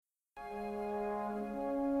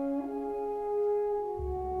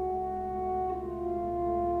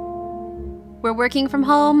We're working from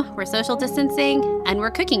home, we're social distancing, and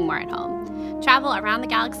we're cooking more at home. Travel around the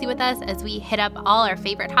galaxy with us as we hit up all our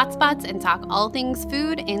favorite hotspots and talk all things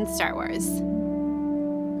food in Star Wars.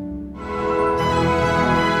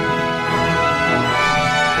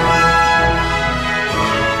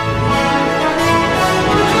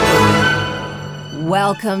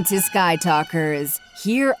 Welcome to Sky Talkers.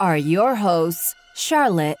 Here are your hosts,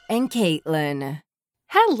 Charlotte and Caitlin.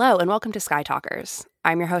 Hello, and welcome to Sky Talkers.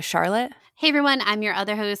 I'm your host, Charlotte. Hey everyone, I'm your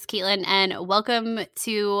other host, Caitlin, and welcome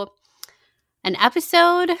to an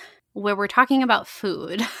episode where we're talking about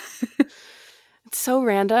food. It's so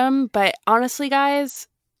random, but honestly, guys,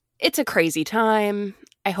 it's a crazy time.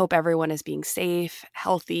 I hope everyone is being safe,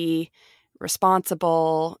 healthy,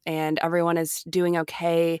 responsible, and everyone is doing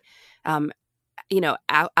okay,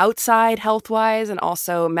 outside health-wise and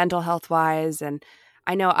also mental health-wise. And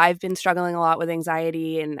I know I've been struggling a lot with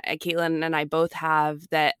anxiety, and Caitlin and I both have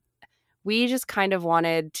that. We just kind of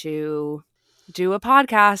wanted to do a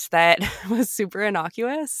podcast that was super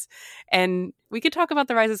innocuous, and we could talk about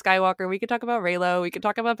The Rise of Skywalker, we could talk about Reylo, we could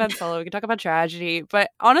talk about Ben Solo, we could talk about tragedy,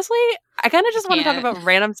 but honestly, I kind of just want to talk about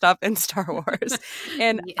random stuff in Star Wars.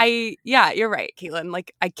 And you're right, Caitlin.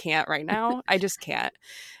 Like, I can't right now. I just can't.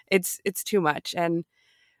 It's too much. And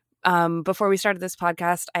before we started this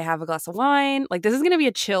podcast, I have a glass of wine. Like, this is going to be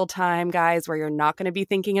a chill time, guys, where you're not going to be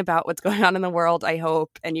thinking about what's going on in the world, I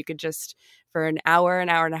hope. And you could just, for an hour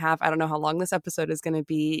and a half, I don't know how long this episode is going to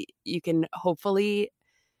be, you can hopefully,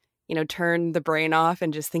 turn the brain off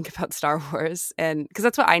and just think about Star Wars. And because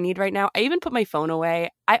that's what I need right now. I even put my phone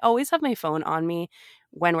away. I always have my phone on me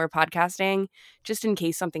when we're podcasting, just in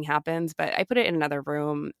case something happens. But I put it in another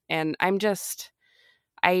room, and I'm just,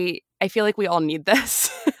 I feel like we all need this.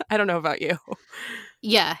 I don't know about you.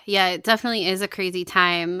 Yeah, it definitely is a crazy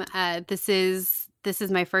time. This is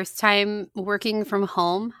my first time working from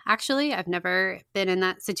home, actually. I've never been in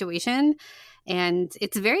that situation, and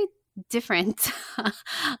it's very different.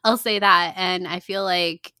 I'll say that. And I feel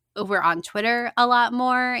like we're on Twitter a lot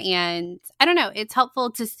more, and I don't know, it's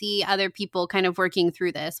helpful to see other people kind of working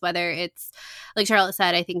through this, whether it's, like Charlotte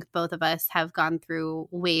said, I think both of us have gone through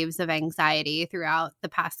waves of anxiety throughout the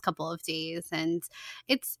past couple of days, and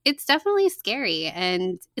it's definitely scary,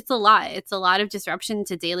 and it's a lot of disruption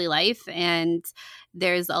to daily life, and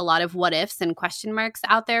there's a lot of what ifs and question marks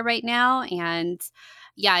out there right now. And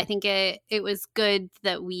yeah, I think it was good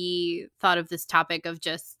that we thought of this topic of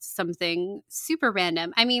just something super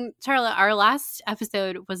random. I mean, Charlotte, our last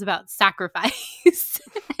episode was about sacrifice.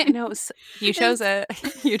 I know. You chose it.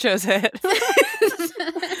 You chose it.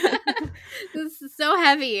 This is so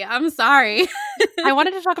heavy. I'm sorry. I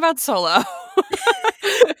wanted to talk about Solo.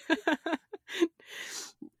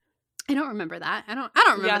 I don't remember that. I don't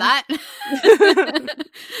remember that.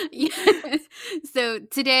 Yeah. So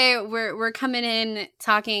today we're coming in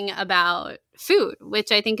talking about food,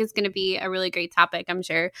 which I think is going to be a really great topic. I'm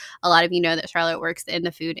sure a lot of you know that Charlotte works in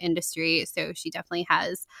the food industry, so she definitely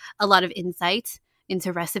has a lot of insight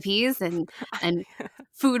into recipes and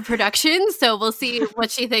food production. So we'll see what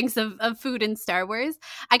she thinks of food in Star Wars.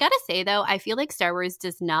 I gotta say, though, I feel like Star Wars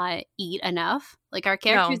does not eat enough. Like, our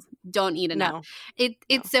characters don't eat enough.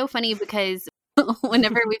 It's so funny because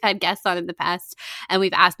whenever we've had guests on in the past and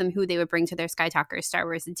we've asked them who they would bring to their Sky Talkers Star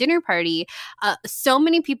Wars dinner party, so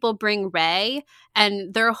many people bring Rey,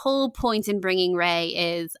 and their whole point in bringing Rey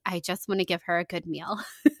is, I just want to give her a good meal.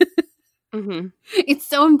 Mm-hmm. It's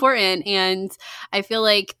so important, and I feel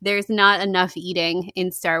like there's not enough eating in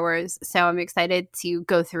Star Wars, so I'm excited to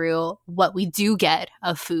go through what we do get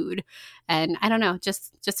of food, and I don't know,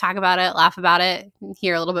 just talk about it, laugh about it,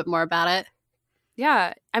 hear a little bit more about it.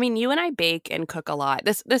 Yeah, I mean, you and I bake and cook a lot.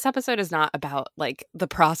 This episode is not about, like, the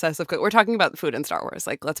process of cooking. We're talking about food in Star Wars,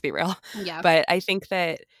 like, let's be real. Yeah. But I think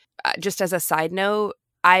that, just as a side note,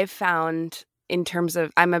 I've found, in terms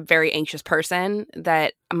of, I'm a very anxious person,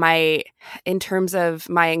 that in terms of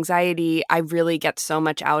my anxiety, I really get so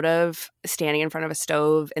much out of standing in front of a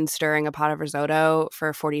stove and stirring a pot of risotto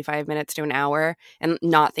for 45 minutes to an hour and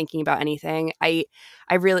not thinking about anything. I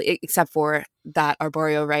really, except for that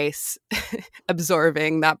arborio rice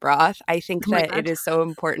absorbing that broth, I think that it is so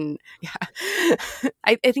important. Yeah.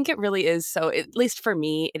 I think it really is. So, at least for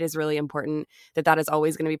me, it is really important that is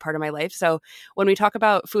always going to be part of my life. So when we talk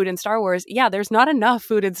about food in Star Wars, yeah, there's not enough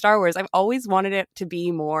food in Star Wars. I've always wanted it to be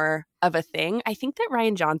more of a thing. I think that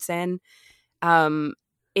Rian Johnson,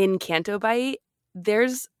 in Canto Bight,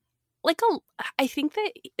 there's like I think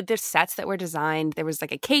that there's sets that were designed. There was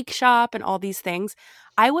like a cake shop and all these things.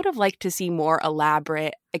 I would have liked to see more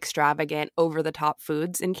elaborate, extravagant, over the top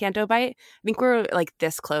foods in Canto Bight. I think we're like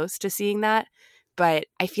this close to seeing that, But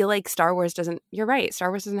I feel like Star Wars doesn't. You're right.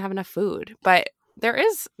 Star Wars doesn't have enough food, but there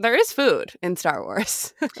is food in Star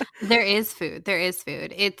Wars. There is food. There is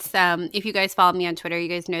food. It's if you guys follow me on Twitter, you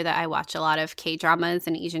guys know that I watch a lot of K-dramas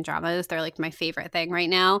and Asian dramas. They're like my favorite thing right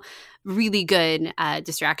now. Really good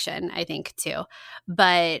distraction, I think, too.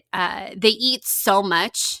 But they eat so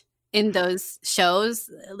much in those shows.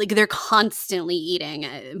 Like, they're constantly eating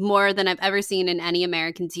more than I've ever seen in any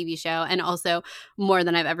American TV show, and also more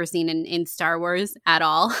than I've ever seen in Star Wars at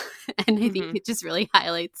all. And I think it just really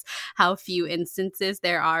highlights how few instances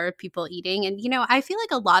there are of people eating. And, I feel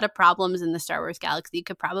like a lot of problems in the Star Wars galaxy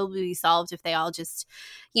could probably be solved if they all just,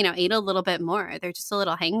 ate a little bit more. They're just a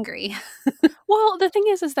little hangry. Well, the thing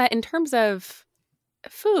is that in terms of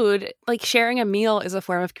food, like, sharing a meal is a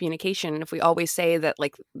form of communication. If we always say that,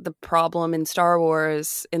 like, the problem in Star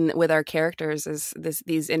Wars with our characters is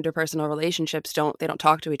these interpersonal relationships don't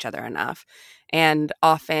talk to each other enough, and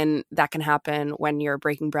often that can happen when you're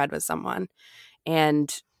breaking bread with someone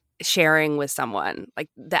and sharing with someone, like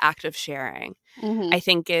the act of sharing, I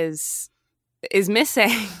think is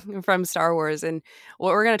missing from Star Wars. And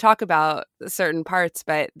what we're going to talk about certain parts,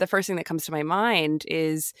 but the first thing that comes to my mind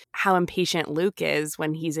is how impatient Luke is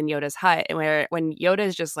when he's in Yoda's hut, and when Yoda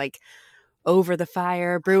is just like over the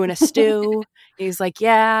fire brewing a stew. He's like,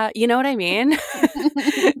 yeah, you know what I mean?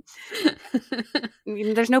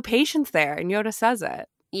 There's no patience there, and Yoda says it.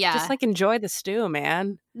 Yeah. Just like, enjoy the stew,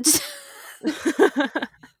 man.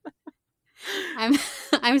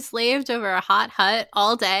 I'm slaved over a hot hut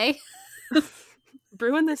all day.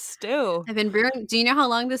 Brewing this stew. I've been brewing. Do you know how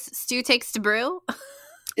long this stew takes to brew?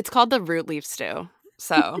 It's called the root leaf stew.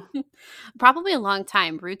 So probably a long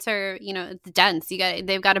time. Roots are, it's dense.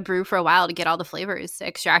 They've got to brew for a while to get all the flavors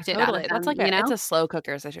extracted out of them. That's like it's a slow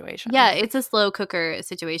cooker situation. Yeah, it's a slow cooker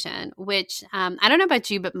situation, which I don't know about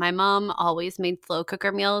you, but my mom always made slow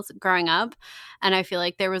cooker meals growing up, and I feel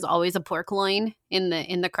like there was always a pork loin in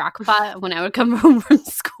the crock pot when I would come home from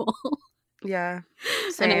school. Yeah,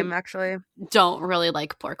 same actually. Don't really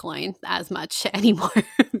like pork loin as much anymore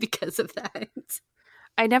because of that.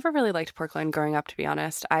 I never really liked pork loin growing up, to be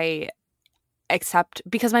honest. Except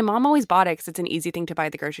because my mom always bought it because it's an easy thing to buy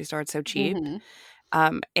at the grocery store. It's so cheap.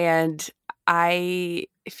 And I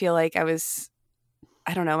feel like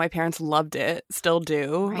I don't know, my parents loved it, still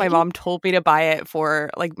do. Right? My mom told me to buy it for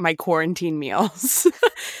like my quarantine meals.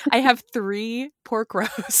 I have 3 pork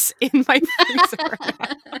roasts in my freezer right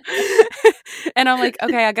now. And I'm like,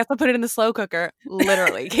 okay, I guess I'll put it in the slow cooker.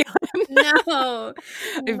 Literally, Caitlin. No.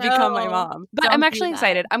 I've become my mom. But I'm actually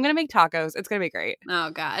excited. I'm going to make tacos. It's going to be great. Oh,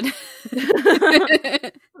 God.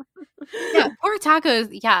 Yeah, pork tacos.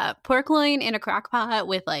 Yeah, pork loin in a crock pot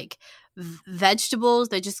with like vegetables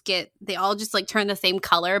that they all just like turn the same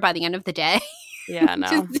color by the end of the day. Yeah,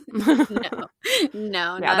 no.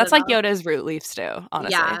 No. Yeah, that's like Yoda's root leaf stew,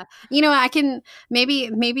 honestly. Yeah. I can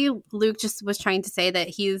maybe Luke just was trying to say that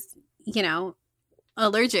he's,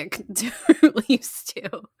 allergic to root leaf stew.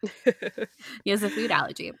 He has a food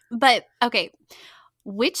allergy. But okay,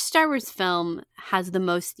 which Star Wars film has the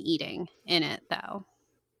most eating in it though?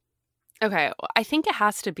 Okay, well, I think it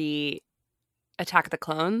has to be Attack of the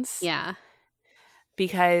Clones. Yeah.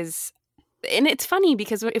 Because, and it's funny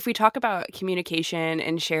because if we talk about communication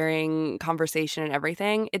and sharing conversation and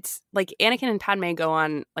everything, it's like Anakin and Padme go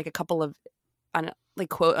on like a couple of like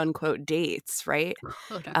quote unquote dates, right?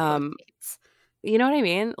 Quote unquote dates. You know what I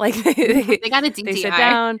mean? Like they got a DTI. They sit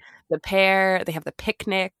down, the pair, they have the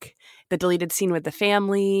picnic, the deleted scene with the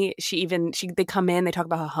family. They come in, they talk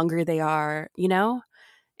about how hungry they are,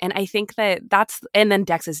 And I think and then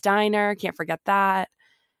Dex's Diner, can't forget that.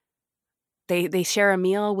 They share a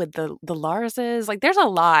meal with the Larses. Like, there's a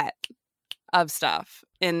lot of stuff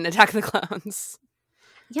in Attack of the Clones.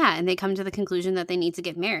 Yeah, and they come to the conclusion that they need to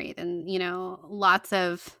get married, and lots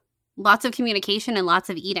of communication and lots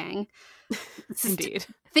of eating. Indeed,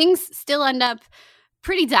 things still end up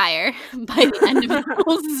pretty dire by the end of the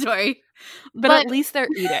whole story. But at least they're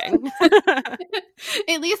eating.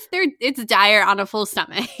 At least it's dire on a full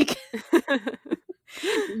stomach.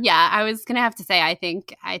 Yeah, I was gonna have to say I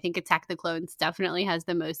think Attack of the Clones definitely has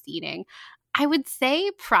the most eating. I would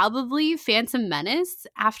say probably Phantom Menace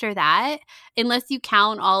after that, unless you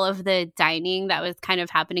count all of the dining that was kind of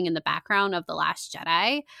happening in the background of The Last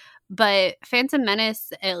Jedi. But Phantom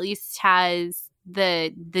Menace at least has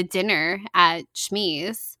the dinner at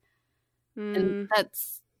Shmi's. And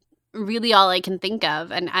that's really all I can think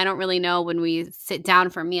of. And I don't really know when we sit down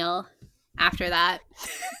for a meal after that.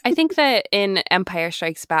 I think that in Empire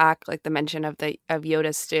Strikes Back, like the mention of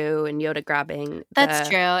Yoda's stew and Yoda grabbing that's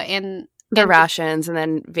true. And the rations, and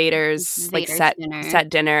then Vader's like set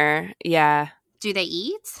dinner. Yeah. Do they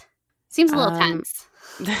eat? Seems a little tense.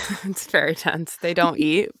 It's very tense. They don't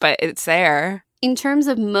eat, but it's there. In terms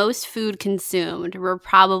of most food consumed, we're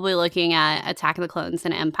probably looking at Attack of the Clones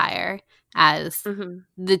and Empire as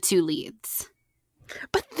the two leads.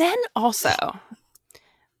 But then also,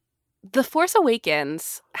 The Force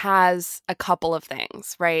Awakens has a couple of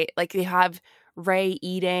things, right? Like you have Rey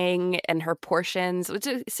eating and her portions, which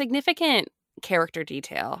is a significant character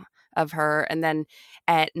detail of her. And then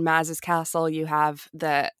at Maz's castle, you have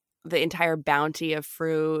the entire bounty of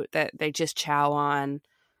fruit that they just chow on.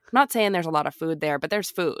 I'm not saying there's a lot of food there, but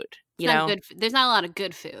there's food, you know? There's not a lot of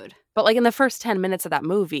good food. But like in the first 10 minutes of that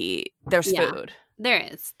movie, there's food. There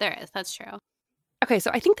is. That's true. Okay,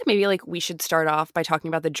 so I think that maybe like we should start off by talking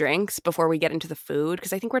about the drinks before we get into the food,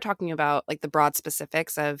 because I think we're talking about like the broad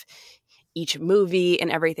specifics of each movie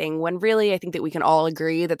and everything, when really I think that we can all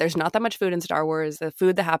agree that there's not that much food in Star Wars. The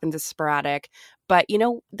food that happens is sporadic. But, you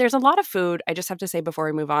know, there's a lot of food. I just have to say before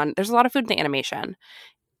we move on, there's a lot of food in the animation.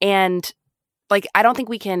 And, like, I don't think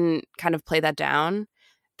we can kind of play that down.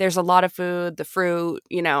 There's a lot of food, the fruit,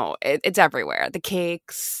 you know, it's everywhere. The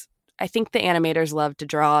cakes. I think the animators love to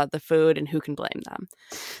draw the food, and who can blame them?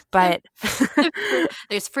 But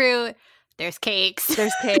there's fruit. There's cakes.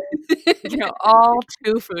 There's cake. You know, all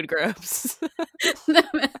two food groups.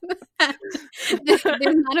 There's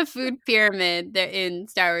not a food pyramid there in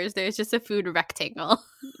Star Wars. There's just a food rectangle.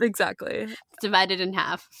 Exactly. It's divided in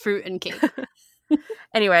half, fruit and cake.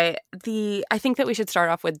 Anyway, I think that we should start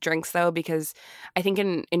off with drinks, though, because I think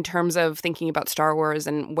in terms of thinking about Star Wars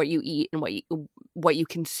and what you eat and what you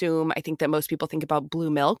consume, I think that most people think about blue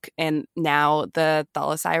milk and now the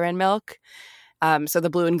thalasiren milk. So the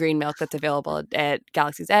blue and green milk that's available at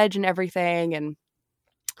Galaxy's Edge and everything. And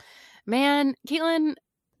man, Caitlin,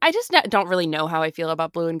 I just don't really know how I feel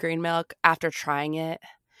about blue and green milk after trying it.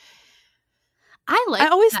 I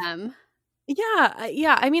like them.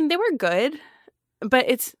 Yeah. I mean, they were good, but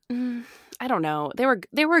I don't know.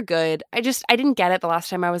 They were good. I didn't get it the last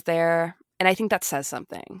time I was there. And I think that says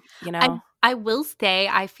something, you know? I will say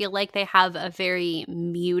I feel like they have a very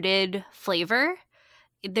muted flavor.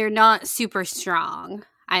 They're not super strong,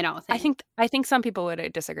 I don't think. I think some people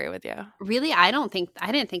would disagree with you. Really? I didn't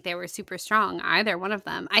think they were super strong, either one of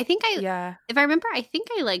them. If I remember, I think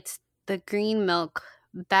I liked the green milk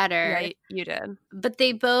better. Yeah, you did. But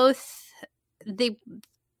they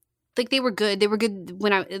were good. They were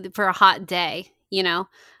good for a hot day, you know?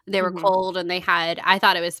 They were cold, and I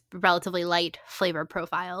thought it was relatively light flavor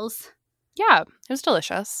profiles. Yeah, it was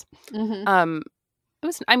delicious. Mm-hmm.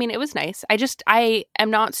 It was nice. I am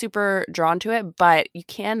not super drawn to it, but you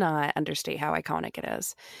cannot understate how iconic it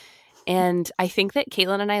is. And I think that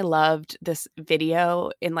Caitlin and I loved this video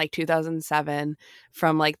in like 2007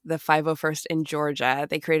 from like the 501st in Georgia.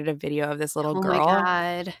 They created a video of this little girl. Oh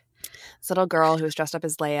my God. This little girl who was dressed up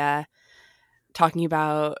as Leia talking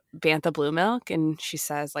about Bantha Blue Milk. And she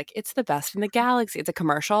says like, it's the best in the galaxy. It's a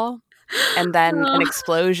commercial. And then an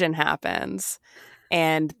explosion happens.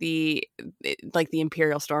 And the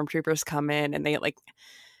Imperial stormtroopers come in, and they like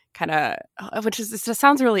kind of, it just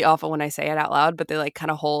sounds really awful when I say it out loud, but they like kind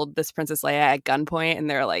of hold this Princess Leia at gunpoint, and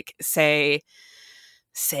they're like, say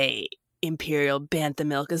Imperial Bantha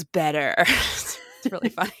milk is better. It's really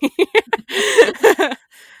funny.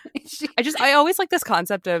 I always like this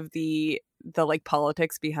concept of the like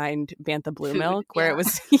politics behind Bantha Blue Milk, where it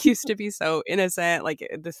was used to be so innocent, like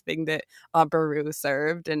this thing that Aunt Beru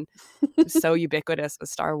served, and so ubiquitous with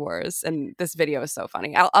Star Wars. And this video is so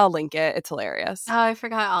funny. I'll link it. It's hilarious. Oh, I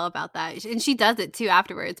forgot all about that. And she does it too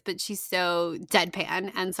afterwards, but she's so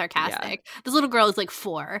deadpan and sarcastic. Yeah. This little girl is like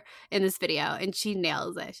 4 in this video, and she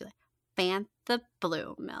nails it. She's like, Bantha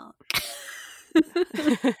Blue Milk.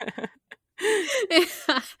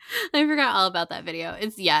 I forgot all about that video.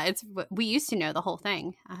 We used to know the whole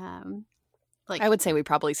thing. I would say we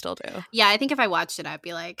probably still do. Yeah, I think if I watched it, I'd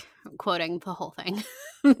be like quoting the whole thing.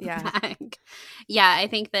 Yeah. Yeah, I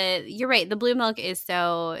think that you're right. The blue milk is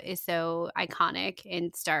so iconic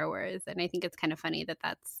in Star Wars, and I think it's kind of funny that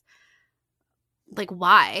that's like,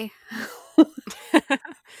 why?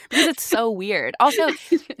 Because it's so weird. Also,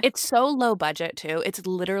 it's so low budget too. It's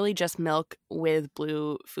literally just milk with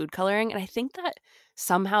blue food coloring, and I think that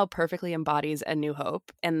somehow perfectly embodies A New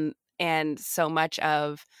Hope and so much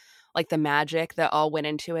of like the magic that all went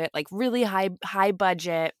into it. Like really high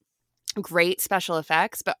budget, great special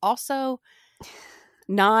effects, but also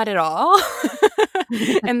not at all.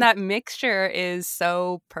 And that mixture is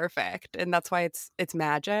so perfect, and that's why it's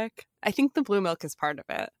magic. I think the blue milk is part of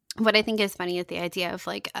it. What I think is funny is the idea of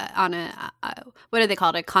like on a what do they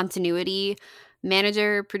call it? A continuity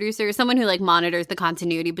manager, producer, someone who like monitors the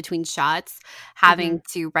continuity between shots, having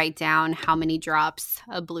to write down how many drops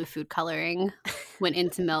of blue food coloring went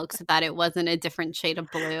into milk so that it wasn't a different shade of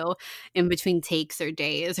blue in between takes or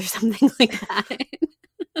days or something like that.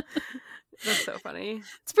 That's so funny.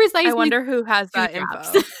 It's precisely. I wonder who has that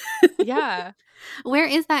drops. info. Yeah. Where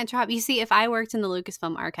is that drop? You see, if I worked in the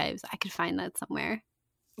Lucasfilm archives, I could find that somewhere.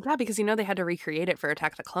 Yeah, because they had to recreate it for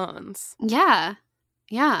Attack of the Clones. Yeah.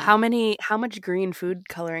 Yeah. How much green food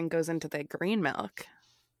coloring goes into the green milk?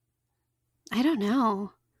 I don't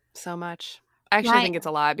know. So much. I actually think it's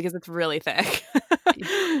a lot because it's really thick.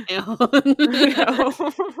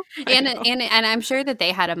 And I'm sure that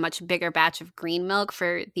they had a much bigger batch of green milk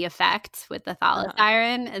for the effect with the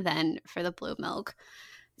phthalate than for the blue milk.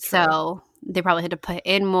 True. So they probably had to put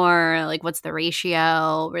in more, like, what's the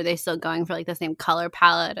ratio? Were they still going for like the same color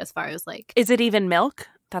palette as far as like... Is it even milk?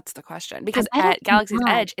 That's the question. Because at Galaxy's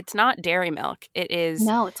Edge, it's not dairy milk. It is...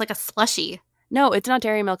 No, it's like a slushy. No, it's not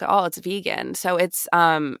dairy milk at all. It's vegan. So it's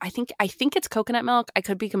I think it's coconut milk. I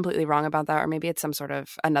could be completely wrong about that, or maybe it's some sort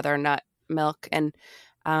of another nut milk, and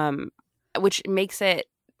which makes it,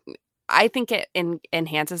 I think it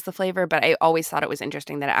enhances the flavor, but I always thought it was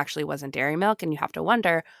interesting that it actually wasn't dairy milk, and you have to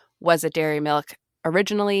wonder, was it dairy milk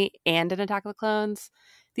originally and in Attack of the Clones?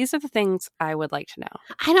 These are the things I would like to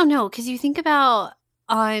know. I don't know, because you think about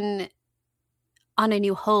on A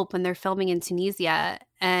New Hope when they're filming in Tunisia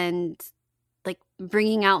and like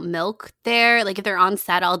bringing out milk there, like if they're on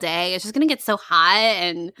set all day, it's just gonna get so hot.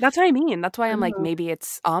 And that's what I mean. That's why I'm like, maybe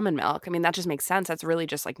it's almond milk. I mean, that just makes sense. That's really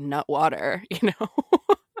just like nut water, you know?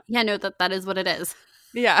 Yeah, no, that is what it is.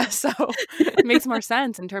 Yeah, so it makes more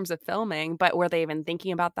sense in terms of filming. But were they even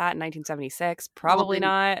thinking about that in 1976? Probably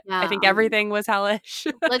not. Yeah. I think everything was hellish.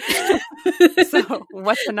 So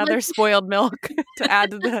what's another spoiled milk to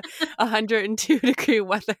add to the 102-degree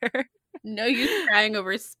weather? No use crying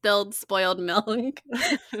over spilled spoiled milk.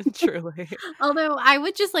 Truly. Although I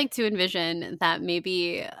would just like to envision that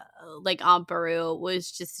maybe like Aunt Beru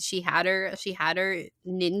was just, she had her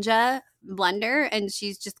ninja blender and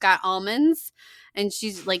she's just got almonds and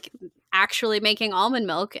she's like actually making almond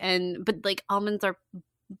milk, but like almonds are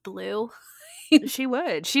blue. She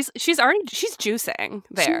would. She's juicing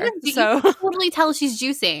there. So you can totally tell she's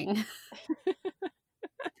juicing.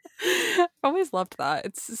 I've always loved that.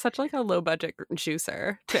 It's such like a low budget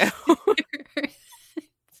juicer too.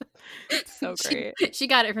 It's so great. She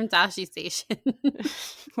got it from Dashi Station.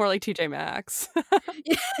 More like TJ Maxx.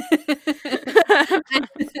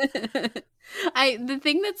 The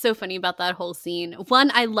thing that's so funny about that whole scene,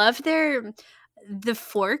 one, I love the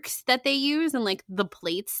forks that they use and like the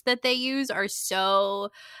plates that they use are so,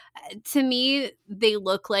 to me, they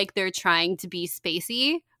look like they're trying to be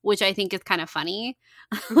spacey, which I think is kind of funny.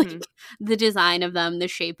 Like the design of them, the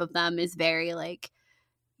shape of them is very like,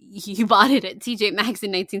 you bought it at TJ Maxx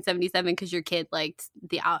in 1977 because your kid liked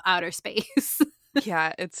the outer space.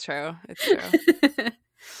 Yeah, it's true. It's true.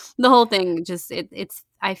 The whole thing just, it's,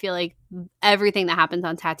 I feel like everything that happens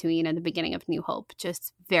on Tatooine at the beginning of New Hope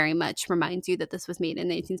just very much reminds you that this was made in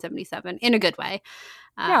 1977 in a good way.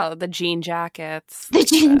 Yeah, the jean jackets. The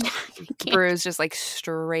jean jacket. Beru's just like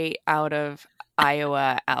straight out of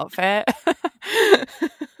Iowa outfit.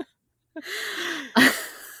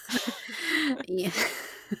 Yeah.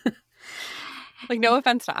 Like, no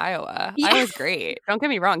offense to Iowa. Yeah. Iowa's great. Don't get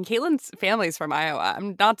me wrong. Caitlin's family's from Iowa.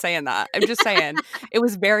 I'm not saying that. I'm just saying it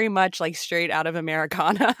was very much like straight out of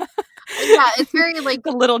Americana. Yeah, it's very like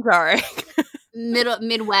a little jarring.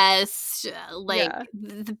 Midwest, like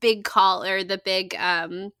the big collar, the big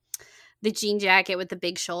the jean jacket with the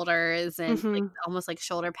big shoulders and like almost like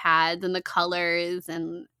shoulder pads and the colors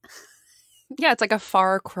and yeah, it's like a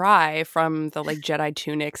far cry from the like Jedi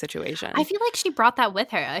tunic situation. I feel like she brought that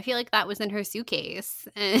with her. I feel like that was in her suitcase.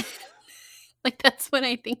 And like that's what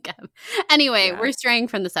I think of. Anyway, we're straying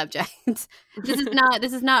from the subject. This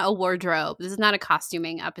is not a wardrobe. This is not a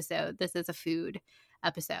costuming episode. This is a food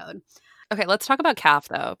episode. Okay, let's talk about Calf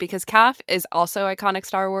though, because Calf is also iconic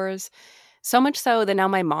Star Wars. So much so that now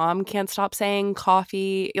my mom can't stop saying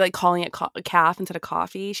coffee, like calling it calf instead of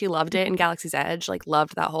coffee. She loved it in Galaxy's Edge, like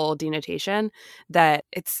loved that whole denotation. I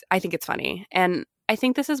think it's funny. And I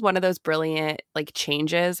think this is one of those brilliant like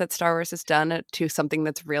changes that Star Wars has done to something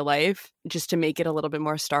that's real life, just to make it a little bit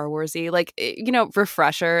more Star Wars-y. Like, you know,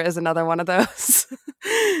 Refresher is another one of those.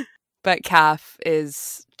 But Calf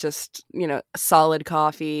is just, you know, solid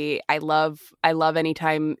coffee. I love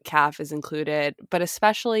anytime Calf is included, but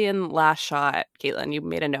especially in Last Shot. Caitlin, you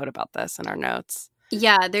made a note about this in our notes.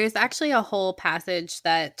 Yeah, there's actually a whole passage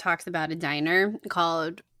that talks about a diner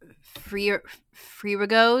called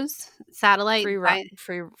Frirogo's satellite. Free ragos.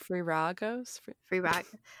 Free rag.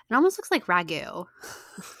 It almost looks like ragu.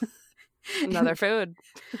 Another food.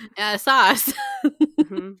 Sauce.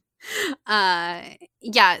 Mm-hmm.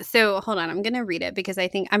 Yeah, so hold on, I'm gonna read it because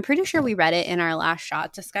I'm pretty sure we read it in our last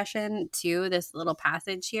shot discussion too, this little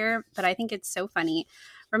passage here, but I think it's so funny.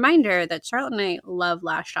 Reminder that Charlotte and I love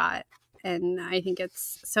Last Shot, and I think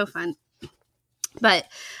it's so fun. But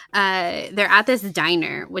they're at this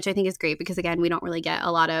diner, which I think is great because, again, we don't really get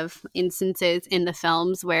a lot of instances in the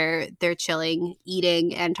films where they're chilling,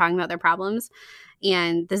 eating, and talking about their problems.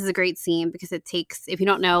 And this is a great scene because it takes, if you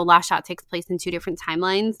don't know, Last Shot takes place in 2 different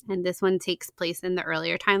timelines. And this one takes place in the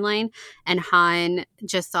earlier timeline. And Han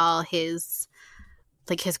just saw his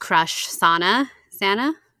crush, Sana. I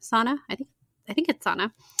think it's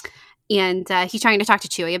Sana. And he's trying to talk to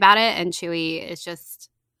Chewie about it. And Chewie is just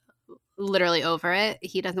literally over it.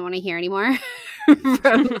 He doesn't want to hear anymore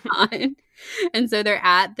from Han. And so they're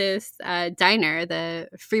at this diner, the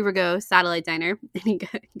Frirogo satellite diner. And he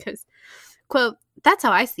goes, quote, "That's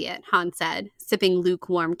how I see it," Han said, sipping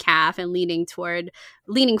lukewarm caf and leaning forward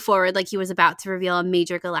like he was about to reveal a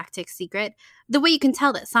major galactic secret. "The way you can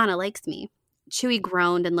tell that Sana likes me." Chewie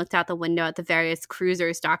groaned and looked out the window at the various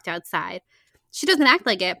cruisers docked outside. "She doesn't act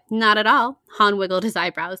like it. Not at all." Han wiggled his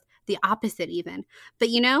eyebrows. "The opposite, even. But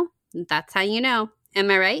that's how you know.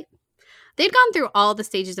 Am I right?" They'd gone through all the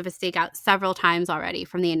stages of a stakeout several times already,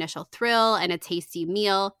 from the initial thrill and a tasty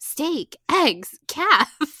meal, steak, eggs,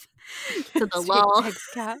 calf, to the lull.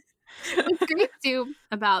 What's great too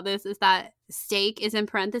about this is that steak is in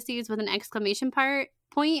parentheses with an exclamation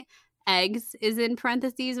point. Eggs is in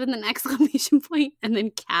parentheses with an exclamation point, and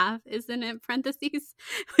then calf is in parentheses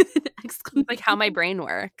with an exclamation. Like how my brain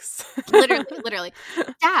works. literally.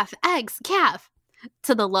 Calf, eggs, calf.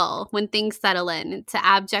 To the lull, when things settle in, to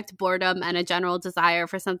abject boredom and a general desire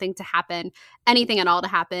for something to happen, anything at all to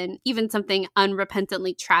happen, even something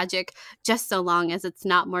unrepentantly tragic, just so long as it's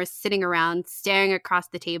not more sitting around staring across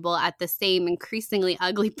the table at the same increasingly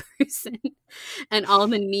ugly person and all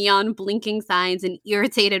the neon blinking signs and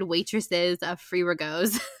irritated waitresses of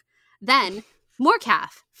Frirogo's. Then, more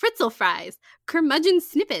calf, fritzel fries, curmudgeon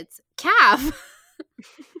snippets, calf.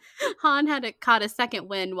 Han had caught a second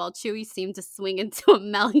wind while Chewie seemed to swing into a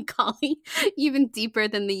melancholy even deeper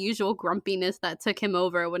than the usual grumpiness that took him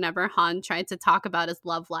over whenever Han tried to talk about his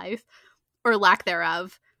love life, or lack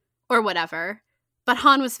thereof, or whatever. But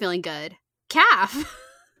Han was feeling good. Calf!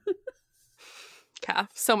 Calf.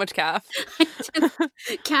 So much calf.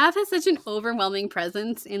 Calf has such an overwhelming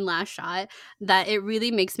presence in Last Shot that it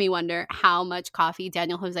really makes me wonder how much coffee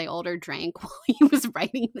Daniel Jose Older drank while he was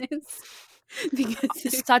writing this. Because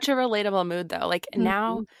it's such a relatable mood, though. Like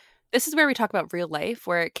now, this is where we talk about real life,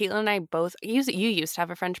 where Caitlin and I both you used to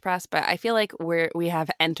have a French press, but I feel like we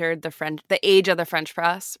have entered the age of the French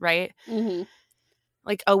press, right? Mm-hmm.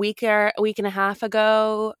 Like a week and a half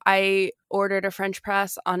ago, I ordered a French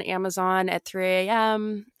press on Amazon at 3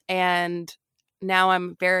 a.m. and now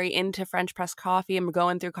I'm very into French press coffee. I'm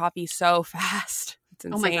going through coffee so fast. It's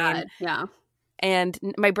insane. Oh my God, yeah. And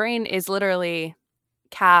my brain is literally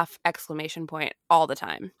calf exclamation point all the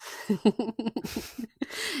time.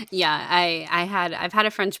 Yeah, I've had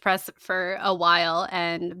a French press for a while,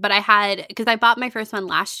 but because I bought my first one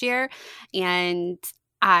last year and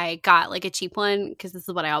I got like a cheap one because this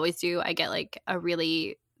is what I always do. I get like a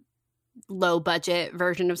really low budget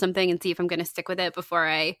version of something and see if I'm going to stick with it before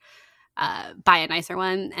I buy a nicer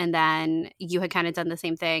one. And then you had kind of done the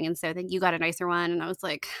same thing, and so then you got a nicer one, and I was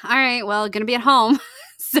like, all right, well, gonna be at home.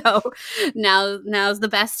 So now's the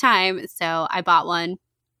best time. So I bought one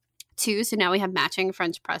too. So now we have matching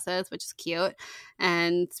French presses, which is cute.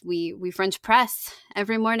 And we French press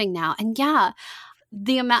every morning now. And yeah,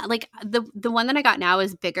 the amount, like the one that I got now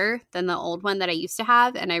is bigger than the old one that I used to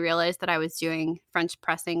have. And I realized that I was doing French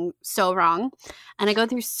pressing so wrong. And I go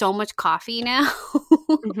through so much coffee now.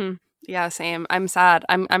 Mm-hmm. Yeah, same. I'm sad.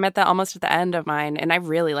 I'm almost at the end of mine, and I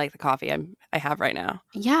really like the coffee I have right now.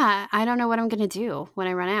 Yeah, I don't know what I'm gonna do when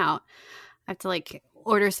I run out. I have to like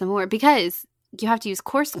order some more because you have to use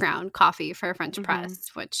coarse ground coffee for a French press,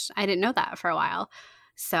 which I didn't know that for a while.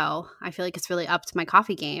 So I feel like it's really upped my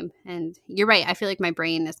coffee game. And you're right. I feel like my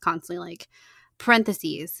brain is constantly like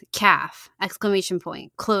parentheses, calf, exclamation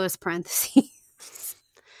point, close parentheses.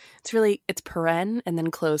 It's paren and then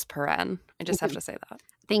close paren. I just have to say that.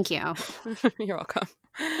 Thank you. You're welcome.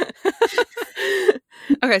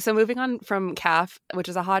 Okay, so moving on from Caf, which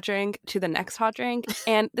is a hot drink, to the next hot drink.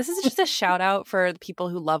 And this is just a shout out for the people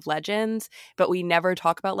who love Legends, but we never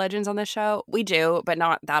talk about Legends on this show. We do, but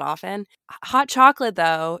not that often. Hot chocolate,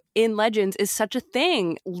 though, in Legends is such a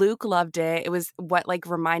thing. Luke loved it. It was what like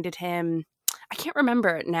reminded him. I can't remember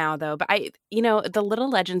it now, though, but the little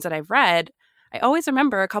Legends that I've read, I always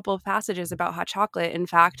remember a couple of passages about hot chocolate. In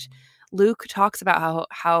fact, Luke talks about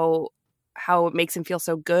how it makes him feel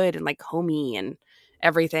so good and like homey and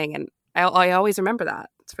everything, and I always remember that.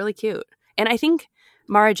 It's really cute. And I think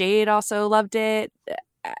Mara Jade also loved it.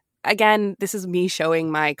 Again, this is me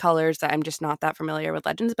showing my colors that I'm just not that familiar with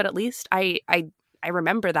Legends, but at least I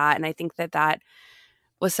remember that, and I think that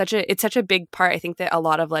was such a big part. I think that a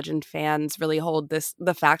lot of Legend fans really hold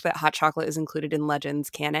the fact that hot chocolate is included in Legends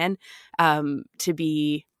canon to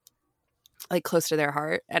be like close to their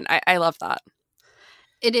heart, and I love that.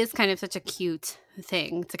 It is kind of such a cute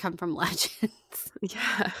thing to come from Legends.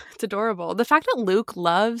 Yeah, it's adorable. The fact that Luke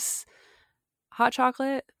loves hot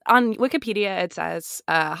chocolate. On Wikipedia, it says,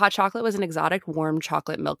 hot chocolate was an exotic warm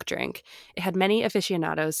chocolate milk drink. It had many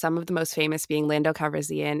aficionados, some of the most famous being Lando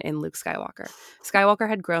Calrissian and Luke Skywalker. Skywalker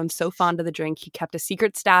had grown so fond of the drink, he kept a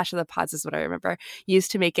secret stash of the pods, is what I remember, used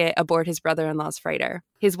to make it aboard his brother-in-law's freighter.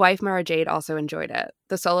 His wife, Mara Jade, also enjoyed it.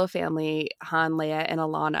 The Solo family, Han, Leia, and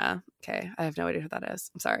Alana, okay, I have no idea who that is,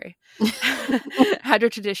 I'm sorry, had a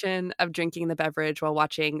tradition of drinking the beverage while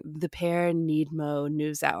watching the Per Needmo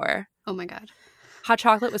NewsHour. Oh my God. Hot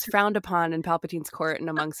chocolate was frowned upon in Palpatine's court and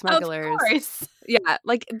among smugglers. Of course. Yeah,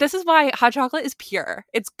 like this is why hot chocolate is pure.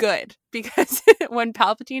 It's good because when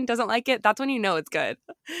Palpatine doesn't like it, that's when you know it's good.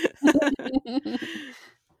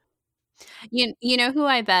 You know who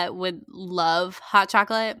I bet would love hot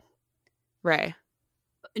chocolate? Rey.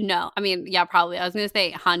 No, I mean, yeah, probably. I was going to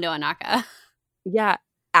say Hondo Anaka. Yeah,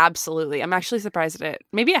 absolutely. I'm actually surprised at it.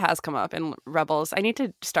 Maybe it has come up in Rebels. I need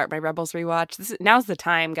to start my Rebels rewatch. Now's the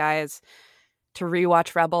time, guys, to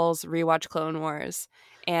rewatch Rebels, rewatch Clone Wars,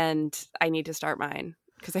 and I need to start mine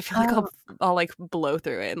because I feel like I'll like blow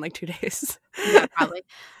through it in like 2 days. Yeah, probably.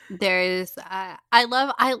 There's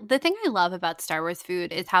the thing I love about Star Wars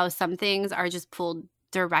food is how some things are just pulled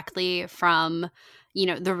directly from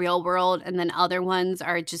the real world, and then other ones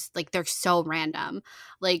are just like they're so random.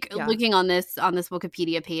 Like looking on this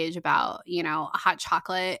Wikipedia page about hot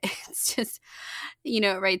chocolate, it's just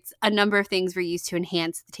it writes a number of things were used to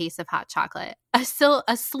enhance the taste of hot chocolate. A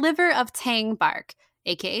sliver of tang bark,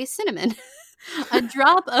 aka cinnamon, a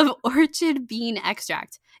drop of orchard bean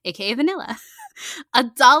extract, aka vanilla, a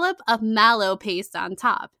dollop of mallow paste on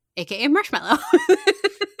top, aka marshmallow.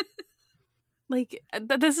 Like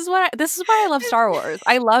this is why I love Star Wars.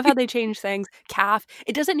 I love how they change things. Caf.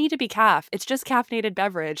 It doesn't need to be caf. It's just caffeinated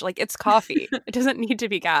beverage. Like it's coffee. It doesn't need to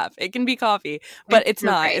be caf. It can be coffee, but it's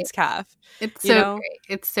not. Great. It's caf. It's so great.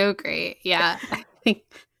 It's so great. Yeah.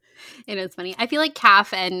 It is funny. I feel like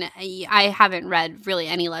caf, and I haven't read really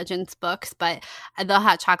any Legends books, but the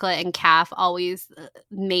hot chocolate and caf always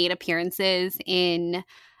made appearances in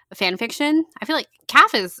fan fiction. I feel like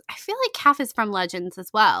caf is from Legends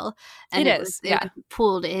as well, and it was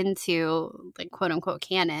pulled into like quote unquote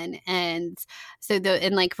canon. And so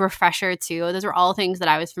like Refresher too, those are all things that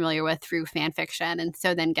I was familiar with through fan fiction, and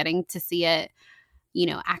so then getting to see it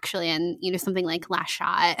actually in something like Last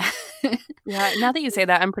Shot. Yeah, now that you say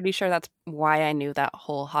that, I'm pretty sure that's why I knew that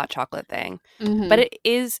whole hot chocolate thing. Mm-hmm. But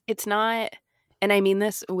it's not, and I mean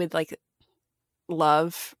this with like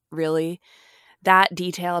love, really. That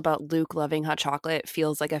detail about Luke loving hot chocolate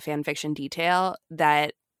feels like a fan fiction detail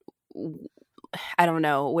that, I don't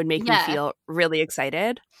know, would make me feel really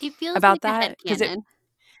excited about that. Because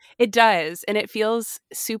it does. And it feels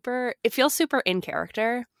super in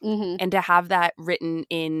character. Mm-hmm. And to have that written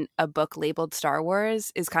in a book labeled Star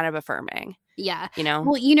Wars is kind of affirming. Yeah.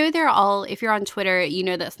 Well, they're all, if you're on Twitter,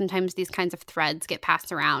 that sometimes these kinds of threads get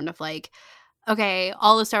passed around of like, okay,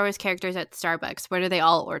 all the Star Wars characters at Starbucks, what are they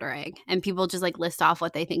all ordering? And people just like list off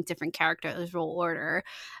what they think different characters will order,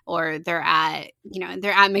 or they're at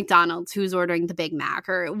McDonald's, who's ordering the Big Mac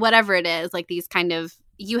or whatever it is. Like these kind of,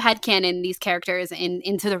 you headcanon these characters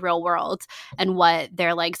into the real world and what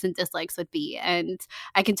their likes and dislikes would be. And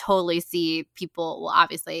I can totally see people, well,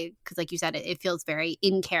 obviously, because like you said, it feels very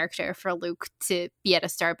in character for Luke to be at a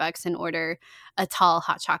Starbucks and order a tall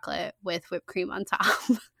hot chocolate with whipped cream on top.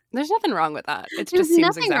 There's nothing wrong with that. It just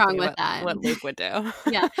seems exactly what Luke would do.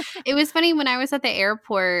 Yeah. It was funny when I was at the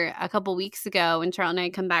airport a couple weeks ago when Charlotte and I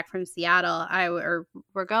come back from Seattle,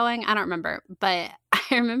 we're going, I don't remember, but I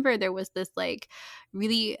remember there was this like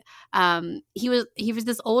really, he was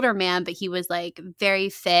this older man, but he was like very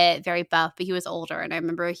fit, very buff, but he was older. And I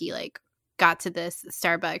remember he like got to this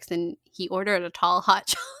Starbucks and he ordered a tall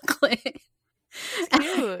hot chocolate.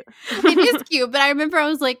 It's cute. It is cute, but I remember I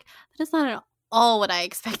was like, that is not at all what I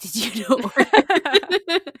expected you to order.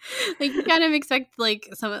 Like, you kind of expect like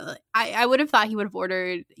some. I would have thought he would have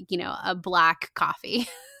ordered, you know, a black coffee,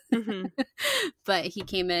 but he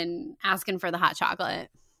came in asking for the hot chocolate.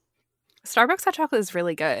 Starbucks hot chocolate is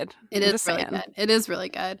really good. It is really good. It is really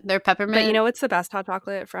good. They're peppermint. But you know what's the best hot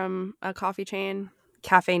chocolate from a coffee chain?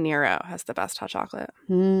 Cafe Nero has the best hot chocolate.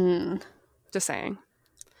 Just saying.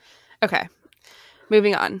 Okay,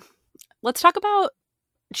 moving on. Let's talk about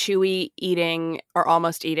Chewy eating or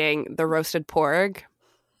almost eating the roasted porg.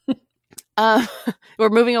 We're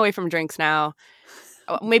moving away from drinks now.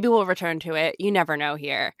 Maybe we'll return to it. You never know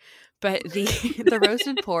here. But the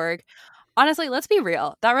roasted porg, honestly, let's be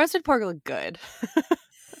real. That roasted porg looked good.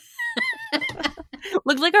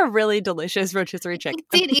 Looked like a really delicious rotisserie chicken.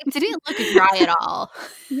 It didn't look dry at all.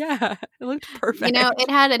 Yeah, it looked perfect. You know, it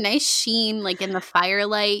had a nice sheen, like in the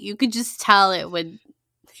firelight. You could just tell it would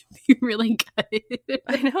be really good.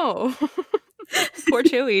 I know. Poor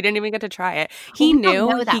Chewy didn't even get to try it. He knew.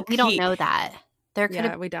 We don't know that.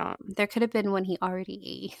 We don't. There could have been when he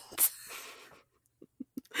already ate.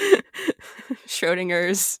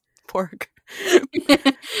 Schrodinger's pork.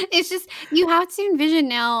 It's just, you have to envision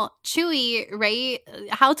now Chewy, right?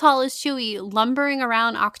 How tall is Chewy lumbering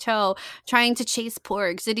around Octo trying to chase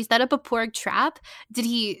porgs? Did he set up a porg trap? Did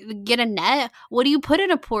he get a net? What do you put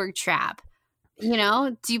in a porg trap? You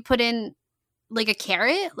know, do you put in like a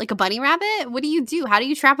carrot, like a bunny rabbit? What do you do? How do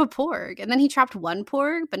you trap a porg? And then he trapped one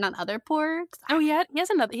porg, but not other porgs. Oh, he had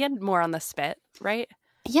more on the spit, right?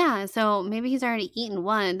 Yeah, so maybe he's already eaten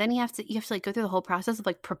one. Then you have to like go through the whole process of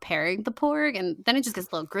like preparing the porg, and then it just gets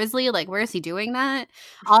a little grisly. Like, where is he doing that?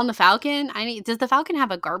 On the Falcon? Does the Falcon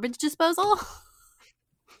have a garbage disposal?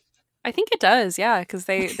 I think it does, yeah, because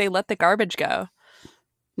they let the garbage go.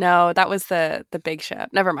 No, that was the big ship.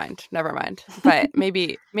 Never mind. But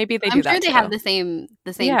maybe they do that. I'm sure they too. have the same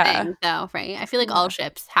thing, though, right? I feel like all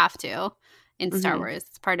ships have to in Star Wars.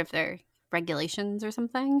 It's part of their regulations or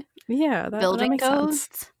something. Yeah, building that makes codes.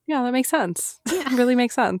 Sense. Yeah, that makes sense. Yeah. It really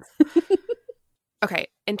makes sense. Okay,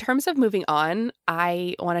 in terms of moving on,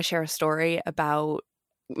 I want to share a story about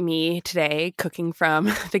me today cooking from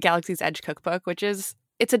the Galaxy's Edge cookbook,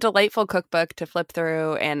 it's a delightful cookbook to flip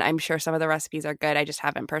through, and I'm sure some of the recipes are good. I just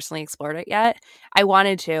haven't personally explored it yet. I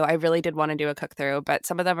wanted to. I really did want to do a cook through, but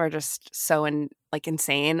some of them are just so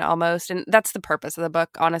insane almost. And that's the purpose of the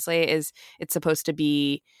book, honestly, is it's supposed to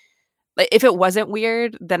be, like, if it wasn't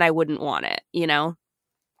weird, then I wouldn't want it, you know?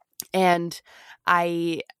 And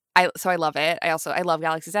so I love it. I love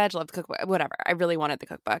Galaxy's Edge, love the cookbook, whatever. I really wanted the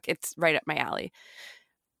cookbook. It's right up my alley.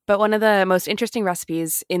 But one of the most interesting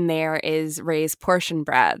recipes in there is Rey's portion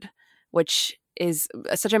bread, which is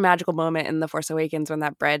such a magical moment in The Force Awakens when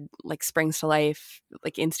that bread like springs to life,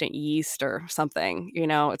 like instant yeast or something. You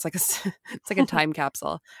know, it's like a time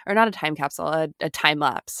capsule, or not a time capsule, a time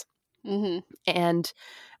lapse. Mm-hmm. And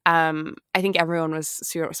I think everyone was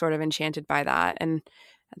sort of enchanted by that, and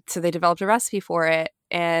so they developed a recipe for it,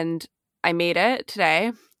 and I made it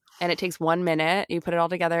today. And it takes 1 minute. You put it all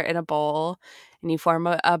together in a bowl and you form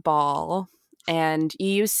a ball, and you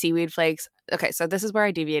use seaweed flakes. Okay, so this is where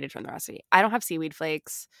I deviated from the recipe. I don't have seaweed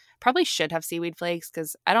flakes. Probably should have seaweed flakes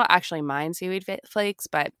because I don't actually mind seaweed flakes,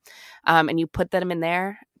 but and you put them in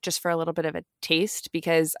there just for a little bit of a taste,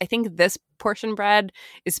 because I think this portion bread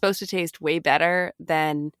is supposed to taste way better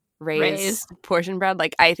than Rey's portion bread.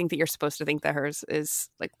 Like, I think that you're supposed to think that hers is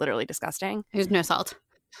like literally disgusting. There's no salt.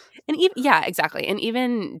 And yeah, exactly. And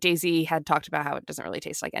even Daisy had talked about how it doesn't really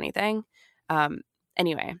taste like anything.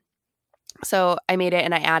 Anyway, so I made it,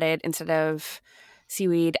 and I added, instead of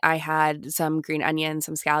seaweed, I had some green onions,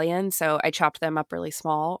 some scallions. So I chopped them up really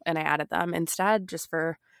small and I added them instead, just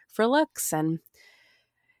for looks. And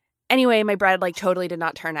anyway, my bread like totally did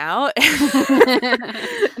not turn out.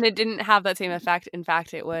 And it didn't have that same effect. In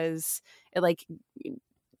fact,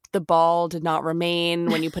 the ball did not remain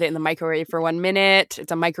when you put it in the microwave for 1 minute.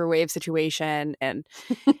 It's a microwave situation. And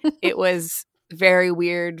it was very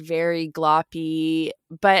weird, very gloppy.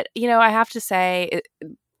 But, you know, I have to say,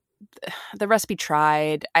 the recipe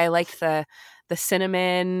tried. I liked the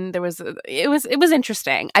cinnamon. It was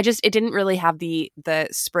interesting. It didn't really have the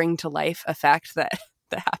spring to life effect that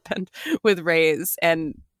happened with Rey's.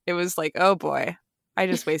 And it was like, oh boy, I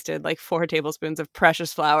just wasted like 4 tablespoons of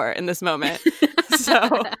precious flour in this moment.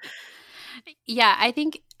 So, yeah, I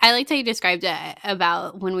think I liked how you described it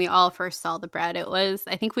about when we all first saw the bread. I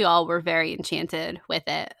think we all were very enchanted with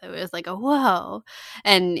it. It was like, oh, whoa.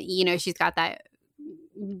 And, you know, she's got that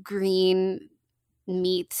green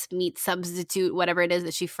meat substitute, whatever it is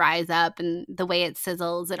that she fries up, and the way it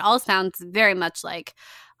sizzles, it all sounds very much like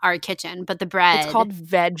our kitchen. But the bread, It's called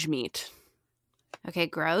veg meat. okay,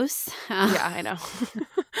 gross. Yeah, I know.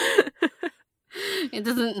 It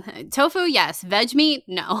doesn't tofu, yes. Veg meat,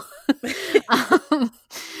 no.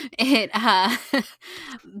 It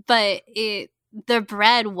but the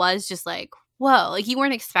bread was just like, whoa, like you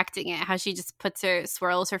weren't expecting it, how she just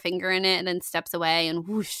swirls her finger in it and then steps away and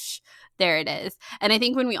whoosh, there it is. And I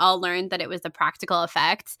think when we all learned that it was a practical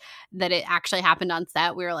effect, that it actually happened on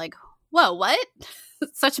set, we were like, whoa, what?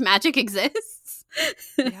 Such magic exists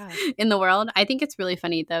in the world. I think it's really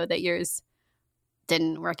funny though that yours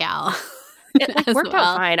didn't work out. It worked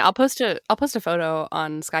out fine. I'll post a photo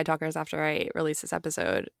on Sky Talkers after I release this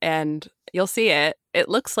episode, and you'll see it. It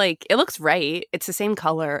looks right. It's the same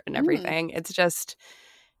color and everything. It's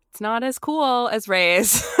not as cool as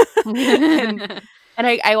Ray's. and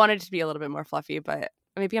I wanted it to be a little bit more fluffy, but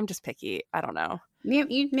maybe I'm just picky. I don't know.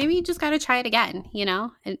 Maybe you just got to try it again, you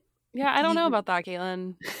know? Yeah, I don't know about that,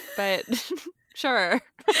 Caitlin, but sure.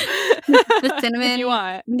 The cinnamon, if you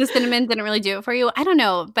want. The cinnamon didn't really do it for you. I don't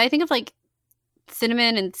know, but I think of like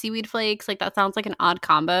cinnamon and seaweed flakes, like that sounds like an odd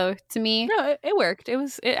combo to me. No, it worked. It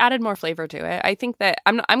added more flavor to it. I think that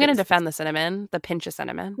I'm going to defend the cinnamon, the pinch of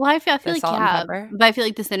cinnamon. Well, I feel like but I feel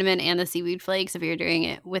like the cinnamon and the seaweed flakes, if you're doing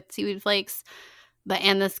it with seaweed flakes,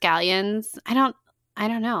 and the scallions, I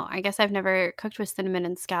don't know. I guess I've never cooked with cinnamon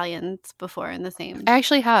and scallions before in the same. I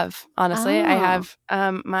actually have, honestly. I have.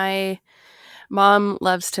 My mom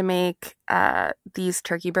loves to make these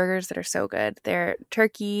turkey burgers that are so good. They're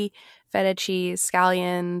turkey, feta cheese,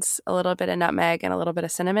 scallions, a little bit of nutmeg, and a little bit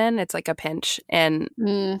of cinnamon. It's like a pinch, and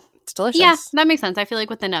it's delicious. Yeah, that makes sense. I feel like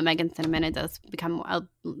with the nutmeg and cinnamon, it does become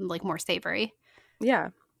like more savory. Yeah,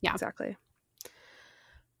 exactly.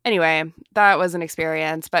 Anyway, that was an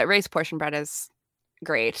experience, but Ray's portion bread is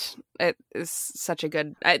great. It is such a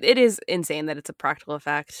good. It is insane that it's a practical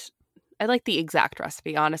effect. I like the exact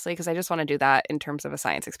recipe, honestly, because I just want to do that in terms of a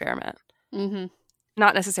science experiment. Mm-hmm.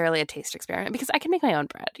 Not necessarily a taste experiment, because I can make my own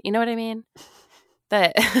bread. You know what I mean?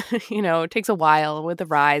 That, it takes a while with the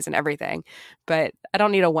rise and everything, but I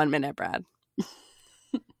don't need a 1-minute bread.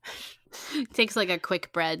 It takes like a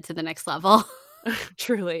quick bread to the next level.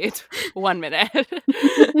 Truly, it's 1 minute.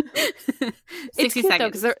 60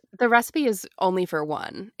 seconds. Because the recipe is only for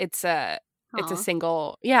one. It's a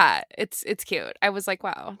single. Yeah, it's cute. I was like,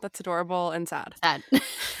 wow, that's adorable and sad.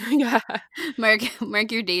 Yeah.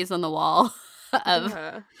 Mark your days on the wall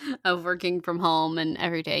of working from home, and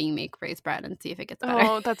every day you make Ray's bread and see if it gets better.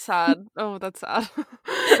 Oh, that's sad.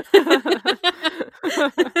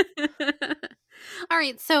 All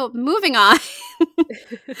right, so moving on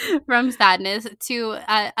from sadness to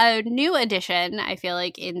a new addition, I feel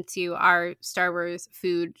like, into our Star Wars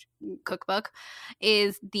food cookbook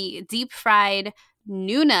is the deep fried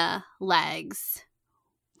Nuna legs.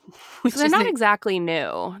 So they're not exactly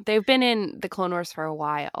new. They've been in the Clone Wars for a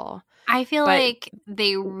while. I feel like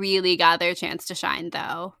they really got their chance to shine,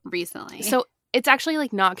 though, recently. So it's actually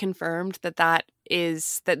like not confirmed that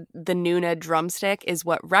the Nuna drumstick is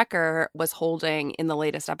what Wrecker was holding in the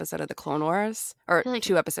latest episode of the Clone Wars, or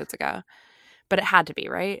 2 episodes ago. But it had to be,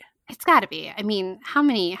 right? It's got to be. I mean, how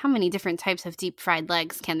many different types of deep fried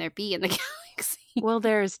legs can there be in the galaxy? Well,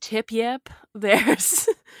 there's tip yip. There's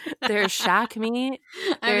shack meat.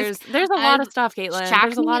 There's a lot of stuff, Caitlin.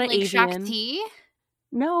 There's a lot of Asian. Shack tea?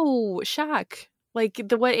 No, shack. Like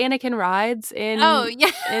what Anakin rides in. Oh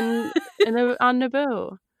yeah. on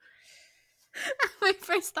Naboo. My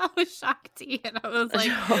first thought was shack tea, and I was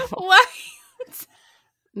like, what?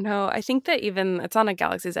 No, I think that even it's on a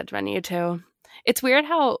Galaxy's Edge menu too. It's weird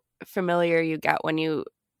how familiar you get when you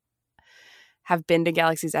have been to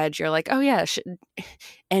Galaxy's Edge. You're like, oh yeah,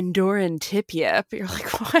 Andoran tip yip. You're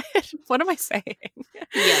like, what? What am I saying?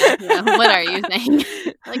 Yeah. What are you saying?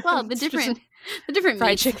 Like, well, the different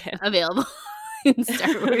fried chicken available in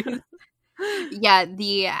Star Wars. Yeah,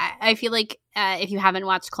 I feel like if you haven't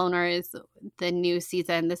watched Clone Wars, the new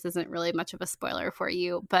season, this isn't really much of a spoiler for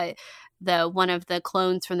you, but one of the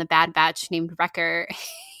clones from the Bad Batch named Wrecker,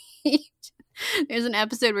 there's an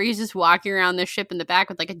episode where he's just walking around the ship in the back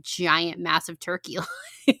with like a giant, massive turkey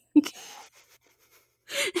leg.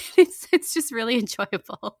 It's just really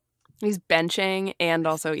enjoyable. He's benching and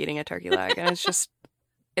also eating a turkey leg, and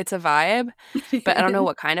it's a vibe, but I don't know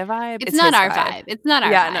what kind of vibe. It's not our vibe. It's not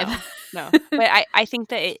our vibe. No. But I think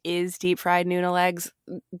that it is deep fried Nuna legs.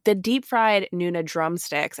 The deep fried Nuna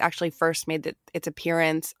drumsticks actually first made its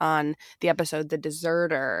appearance on the episode The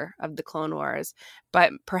Deserter of the Clone Wars,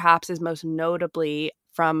 but perhaps is most notably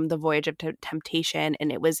from the Voyage of Temptation,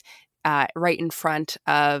 and it was right in front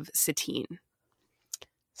of Satine.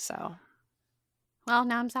 So Well,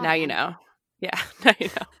 now I'm sad. now you know. Yeah, now you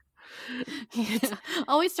know. Yeah.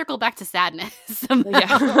 Always circle back to sadness somehow.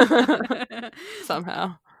 Yeah.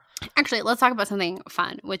 Somehow. Actually, let's talk about something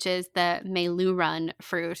fun, which is the Meilooran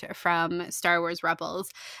fruit from Star Wars Rebels.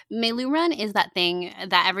 Meilooran is that thing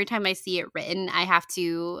that every time I see it written, I have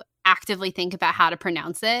to actively think about how to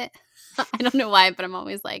pronounce it. I don't know why, but I'm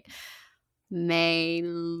always like,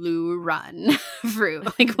 Meilooran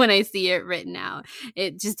fruit. Like when I see it written out,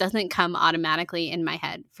 it just doesn't come automatically in my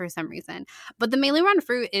head for some reason. But the Meilooran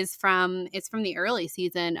fruit is from the early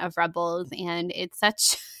season of Rebels, and it's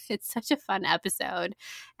such a fun episode.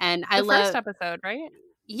 And I love first episode, right?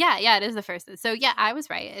 Yeah, it is the first. So yeah, I was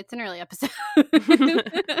right. It's an early episode.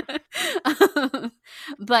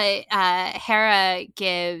 But Hera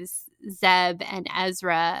gives Zeb and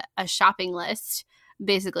Ezra a shopping list.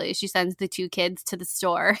 Basically, she sends the two kids to the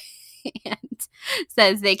store and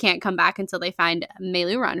says they can't come back until they find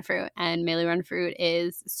Meilooran fruit. And Meilooran fruit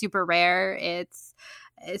is super rare. It's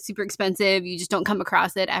super expensive. You just don't come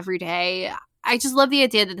across it every day. I just love the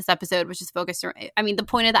idea that this episode was just focused around, I mean, the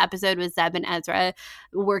point of the episode was Zeb and Ezra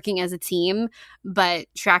working as a team, but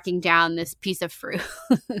tracking down this piece of fruit.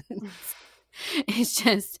 It's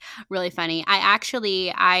just really funny.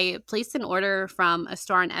 I placed an order from a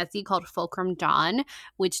store on Etsy called Fulcrum Dawn,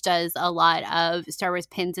 which does a lot of Star Wars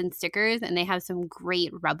pins and stickers, and they have some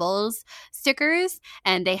great Rebels stickers,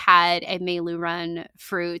 and they had a Meilooran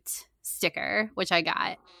fruit sticker, which I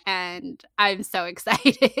got, and I'm so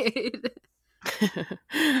excited.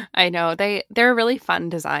 I know. They're a really fun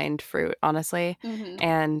designed fruit, honestly. Mm-hmm.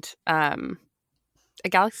 And a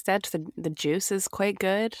Galaxy's Edge, the juice is quite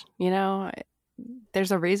good. You know,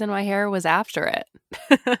 there's a reason why Hera was after it.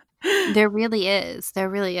 There really is.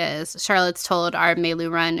 Charlotte's told our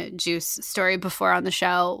Meilooran juice story before on the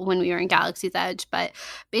show when we were in Galaxy's Edge, but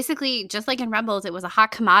basically, just like in Rebels, it was a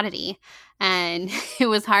hot commodity, and it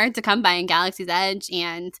was hard to come by in Galaxy's Edge,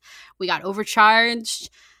 and we got overcharged.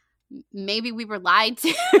 Maybe we were lied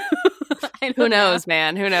to. Who knows,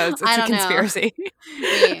 man? Who knows? It's a conspiracy.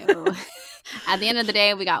 At the end of the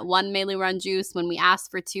day, we got one Meilooran juice when we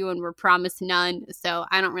asked for two and were promised none. So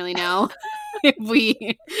I don't really know if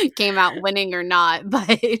we came out winning or not,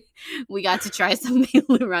 but we got to try some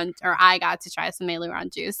Meilooran, or I got to try some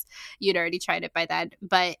Meilooran juice. You'd already tried it by then,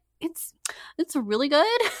 but it's really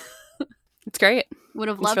good. It's great. Would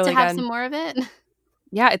have loved to have some more of it.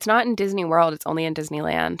 Yeah, it's not in Disney World. It's only in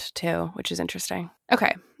Disneyland, too, which is interesting.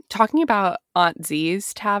 Okay, talking about Aunt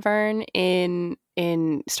Z's Tavern in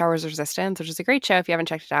Star Wars Resistance, which is a great show if you haven't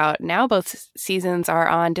checked it out. Now both seasons are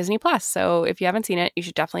on Disney+, so if you haven't seen it, you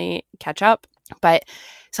should definitely catch up. But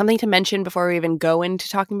something to mention before we even go into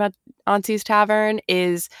talking about Aunt Z's Tavern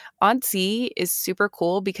is Aunt Z is super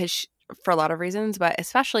cool because for a lot of reasons, but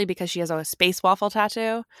especially because she has a space waffle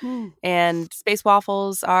tattoo. And space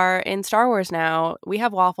waffles are in Star Wars now. We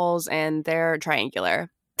have waffles and they're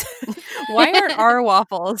triangular. Why aren't our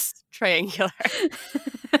waffles triangular?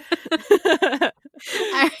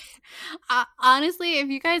 Honestly, if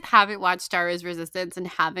you guys haven't watched Star Wars Resistance and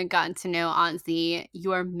haven't gotten to know Aunt Z,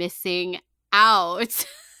 you are missing out.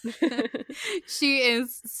 She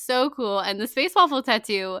is so cool. And the space waffle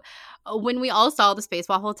tattoo, when we all saw the space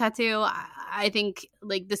waffle tattoo, I think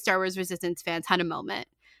like the Star Wars Resistance fans had a moment.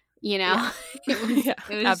 You know, yeah.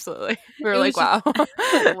 It was, absolutely. We were like, wow.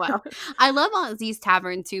 Wow. I love Aunt Z's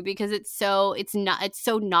Tavern too because it's so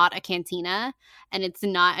not a cantina and it's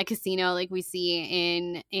not a casino like we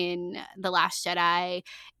see in The Last Jedi.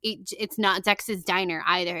 It's not Dex's Diner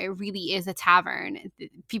either. It really is a tavern.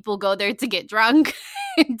 People go there to get drunk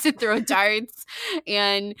and to throw darts,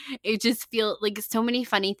 and it just feels like so many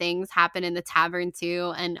funny things happen in the tavern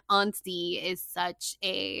too. And Aunt Z is such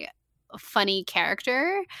a funny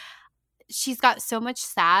character. She's got so much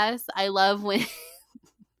sass. I love when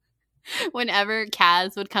whenever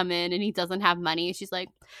Kaz would come in and he doesn't have money, she's like,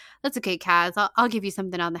 "That's okay, Kaz. I'll give you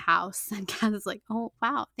something on the house." And Kaz is like, "Oh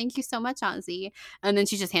wow, thank you so much, Aunt Z." And then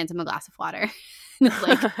she just hands him a glass of water. It's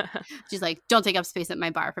like, she's like, "Don't take up space at my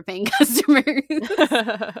bar for paying customers."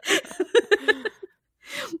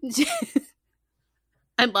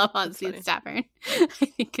 I love Aunt Z's Tavern. I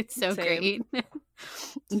think it's so great.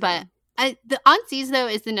 But the Aunt Z's, though,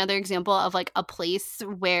 is another example of like a place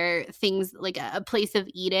where things, like a place of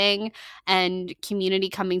eating and community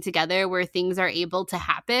coming together where things are able to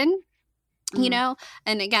happen. You know,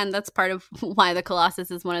 and again, that's part of why the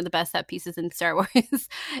Colossus is one of the best set pieces in Star Wars,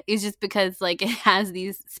 is just because like it has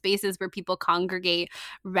these spaces where people congregate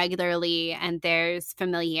regularly and there's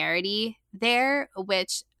familiarity there,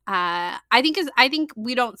 which I think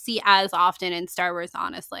we don't see as often in Star Wars,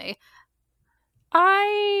 honestly.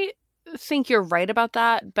 I think you're right about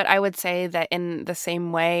that, but I would say that in the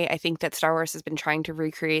same way, I think that Star Wars has been trying to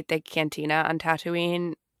recreate the cantina on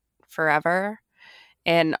Tatooine forever,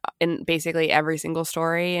 and in basically every single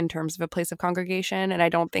story in terms of a place of congregation. And I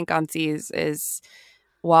don't think Onseas is,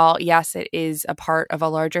 while yes, it is a part of a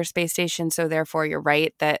larger space station, so therefore you're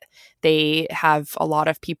right that they have a lot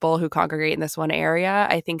of people who congregate in this one area.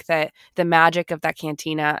 I think that the magic of that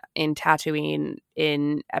cantina in Tatooine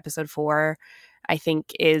in episode 4, I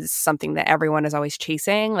think, is something that everyone is always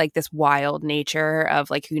chasing, like this wild nature of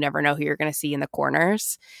like you never know who you're going to see in the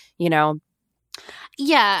corners, you know?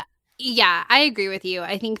 Yeah. Yeah, I agree with you.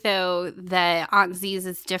 I think, though, that Aunt Z's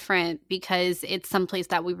is different because it's someplace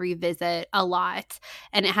that we revisit a lot.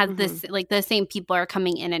 And it has this, like, the same people are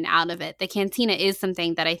coming in and out of it. The cantina is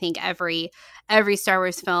something that I think every Star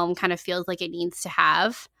Wars film kind of feels like it needs to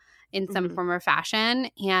have in some form or fashion.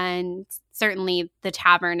 And certainly the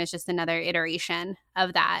tavern is just another iteration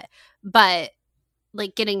of that. But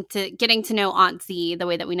like getting to know Aunt Z the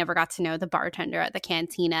way that we never got to know the bartender at the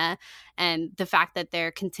cantina, and the fact that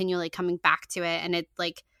they're continually coming back to it, and it's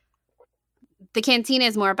like the cantina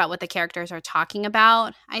is more about what the characters are talking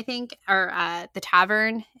about, I think, or the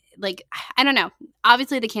tavern. Like, I don't know.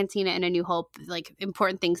 Obviously, the cantina in A New Hope, like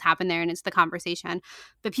important things happen there, and it's the conversation.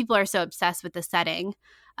 But people are so obsessed with the setting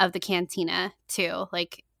of the cantina too.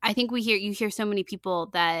 Like, I think you hear so many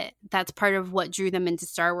people that's part of what drew them into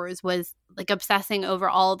Star Wars was like obsessing over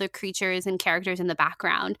all the creatures and characters in the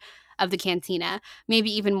background of the cantina, maybe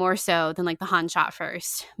even more so than like the Han shot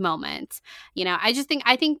first moment. You know, I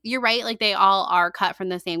think you're right. Like they all are cut from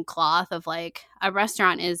the same cloth of like a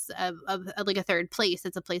restaurant is like a third place.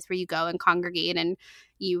 It's a place where you go and congregate and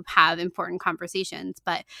you have important conversations.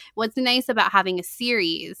 But what's nice about having a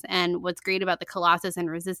series and what's great about the Colossus and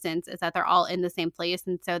Resistance is that they're all in the same place.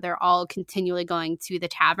 And so they're all continually going to the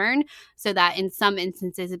tavern, so that in some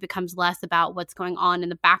instances it becomes less about what's going on in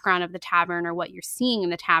the background of the tavern or what you're seeing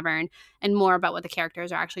in the tavern and more about what the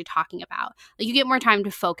characters are actually talking about. Like you get more time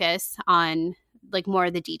to focus on like more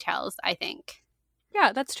of the details, I think.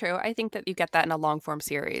 Yeah, that's true. I think that you get that in a long form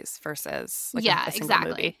series versus like a single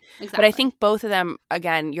movie. Exactly. But I think both of them,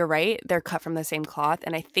 again, you're right, they're cut from the same cloth.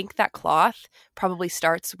 And I think that cloth probably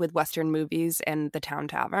starts with Western movies and the town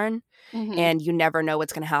tavern. And you never know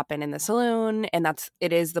what's going to happen in the saloon. And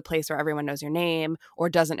it is the place where everyone knows your name or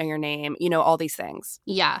doesn't know your name, you know, all these things.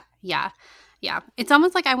 Yeah. It's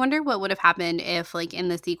almost like I wonder what would have happened if like in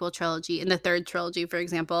the sequel trilogy, in the third trilogy, for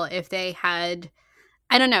example, if they had,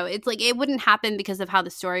 I don't know, it's like it wouldn't happen because of how the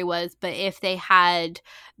story was, but if they had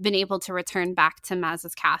been able to return back to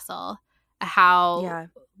Maz's castle, how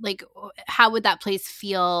would that place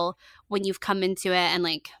feel when you've come into it and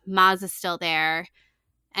like Maz is still there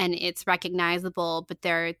and it's recognizable, but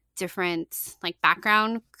there are different like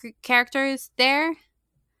background characters there?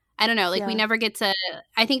 I don't know. Like we never get to.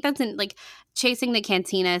 I think that's like chasing the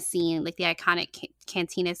cantina scene, like the iconic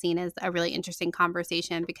cantina scene, is a really interesting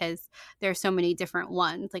conversation because there are so many different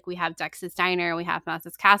ones. Like we have Dex's Diner, we have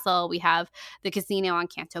Maz's Castle, we have the casino on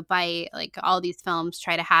Canto Bight. Like all these films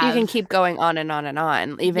try to have. You can keep going on and on and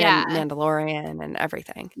on, even Mandalorian and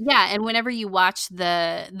everything. Yeah, and whenever you watch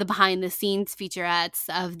the behind the scenes featurettes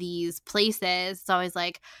of these places, it's always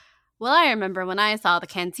like, well, I remember when I saw the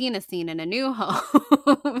cantina scene in A New Hope.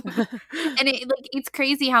 And it's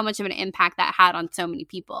crazy how much of an impact that had on so many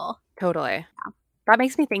people. Totally. Yeah. That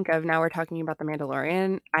makes me think of, now we're talking about The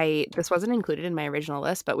Mandalorian. This wasn't included in my original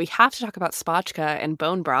list, but we have to talk about spatchka and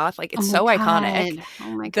bone broth. Like, it's so iconic.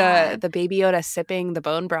 Oh my God. The Baby Yoda sipping the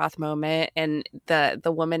bone broth moment, and the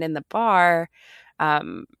woman in the bar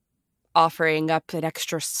offering up an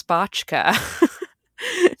extra spatchka.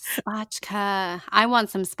 Spatchka. I want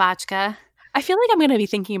some spatchka. I feel like I'm going to be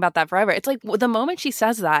thinking about that forever. It's like the moment she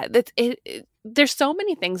says that, there's so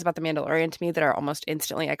many things about The Mandalorian to me that are almost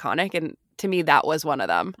instantly iconic. And to me, that was one of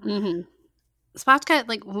them. Spatchka,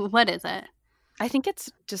 like, what is it? I think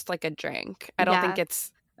it's just like a drink. I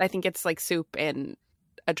think it's like soup and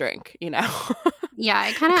a drink, you know? Yeah,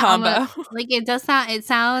 it kind of almost, like, it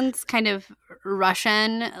sounds kind of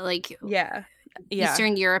Russian, like. Yeah.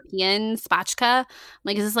 Eastern European spatchka.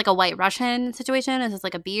 Like, is this like a White Russian situation? Is this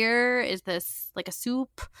like a beer? Is this like a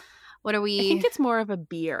soup? What are we? I think it's more of a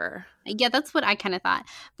beer. Yeah, that's what I kind of thought.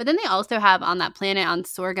 But then they also have on that planet on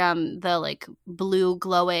Sorghum the like blue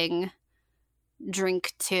glowing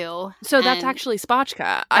drink too. So that's actually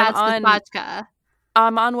spatchka. That's the spatchka.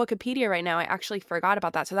 I'm on Wikipedia right now. I actually forgot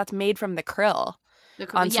about that. So that's made from the krill.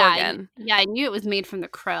 On Sorghum. Yeah, I knew it was made from the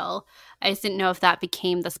krill. I just didn't know if that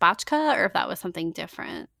became the spatchka or if that was something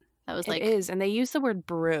different. That was like, it is, and they use the word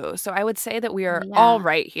brew. So I would say that we are all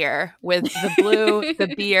right here with the blue,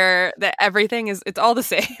 the beer, that everything is, it's all the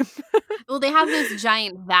same. Well, they have those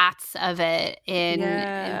giant vats of it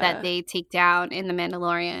that they take down in The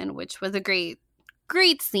Mandalorian, which was a great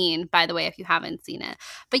scene, by the way, if you haven't seen it.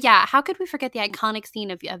 But yeah, how could we forget the iconic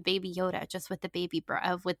scene of Baby Yoda just with the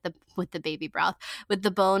with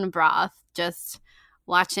the bone broth, just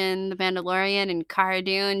watching The Mandalorian and Cara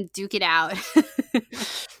Dune duke it out.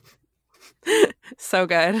 So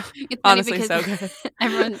good. Honestly, so good.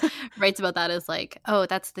 Everyone writes about that as like, oh,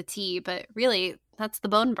 that's the tea, but really, that's the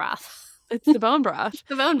bone broth. It's the bone broth.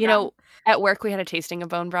 The bone broth. You know, at work we had a tasting of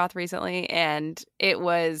bone broth recently, and it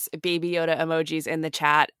was Baby Yoda emojis in the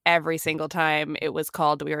chat every single time it was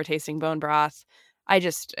called we were tasting bone broth. I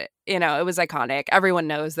just, it was iconic. Everyone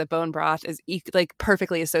knows that bone broth is like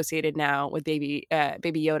perfectly associated now with Baby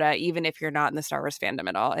Yoda, even if you're not in the Star Wars fandom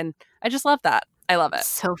at all. And I just love that. I love it. It's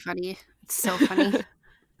so funny. It's so funny.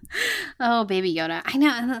 Oh, Baby Yoda. I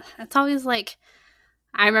know. It's always like,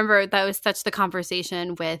 I remember that was such the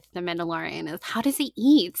conversation with The Mandalorian is how does he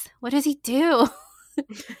eat? What does he do?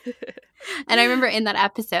 And I remember in that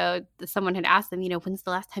episode, someone had asked him, when's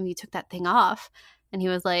the last time you took that thing off? And he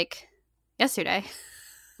was like, yesterday.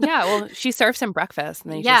 Yeah, well, she serves him breakfast,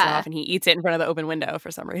 and then he takes it off, and he eats it in front of the open window for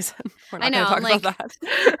some reason. We're not going to talk about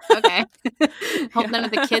that. Okay. Hope none of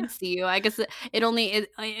the kids see you. I guess it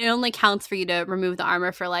only counts for you to remove the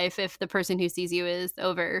armor for life if the person who sees you is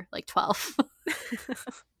over like 12.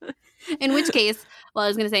 In which case,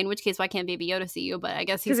 why can't Baby Yoda see you? But I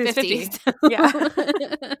guess he's 50. So. Yeah.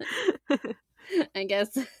 I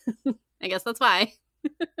guess that's why.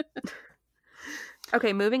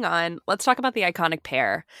 Okay, moving on. Let's talk about the iconic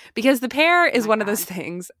pear, because the pear is one of those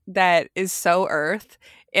things that is so Earth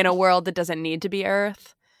in a world that doesn't need to be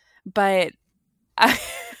Earth. But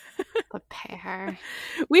the pear.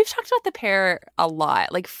 We've talked about the pear a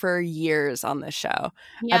lot, like for years on this show,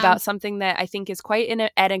 about something that I think is quite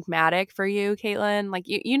enigmatic for you, Caitlin. Like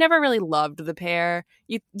you never really loved the pear.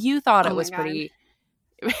 You thought it was pretty.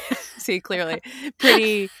 See, clearly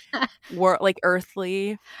pretty like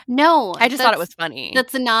earthly. No, I just thought it was funny.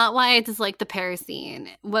 That's not why I dislike the pear scene.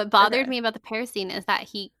 What bothered me about the pear scene is that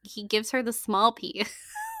he gives her the small piece.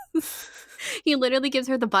 He literally gives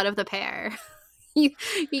her the butt of the pear. He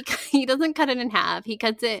doesn't cut it in half. He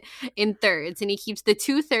cuts it in thirds, and he keeps the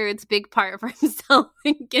 2/3 big part for himself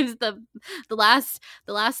and gives the last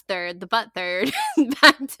third, the butt third,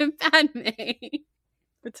 back to Padme.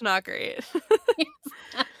 It's not great.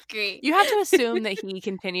 It's not great. You have to assume that he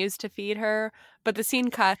continues to feed her, but the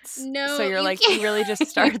scene cuts. No, so you're like, he really just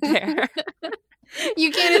started there.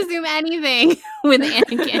 You can't assume anything with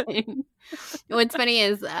Anakin. What's funny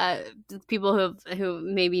is people who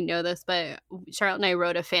maybe know this, but Charlotte and I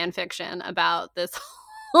wrote a fan fiction about this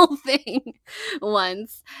whole thing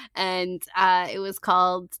once, and it was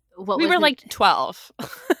called we were like 12.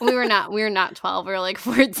 We were not 12. We were like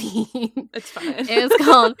 14. It's fine. It was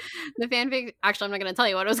called the fanfic. Actually, I'm not going to tell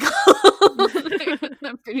you what it was called.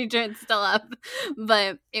 I'm pretty sure it's still up,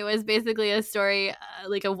 but it was basically a story.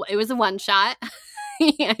 It was a one shot.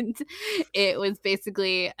 And it was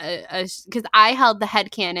basically because I held the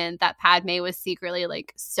headcanon that Padme was secretly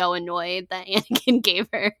like so annoyed that Anakin gave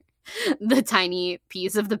her the tiny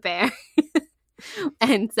piece of the bear.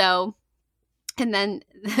 And then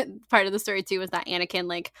part of the story too was that Anakin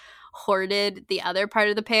like hoarded the other part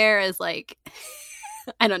of the pear as like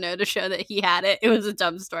I don't know, to show that he had it. It was a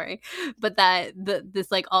dumb story, but that this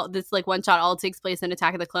one shot all takes place in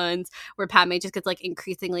Attack of the Clones, where Padme just gets like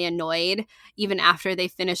increasingly annoyed even after they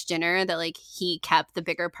finish dinner that like he kept the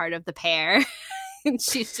bigger part of the pear, and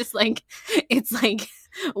she's just like it's like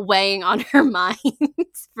weighing on her mind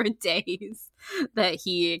for days that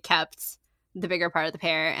he kept the bigger part of the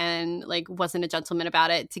pear and like wasn't a gentleman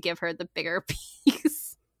about it to give her the bigger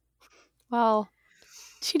piece. Well,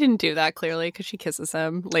 she didn't do that clearly because she kisses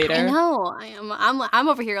him later. I know. I'm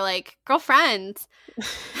over here like, girlfriend.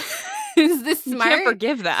 Is this smart? You can't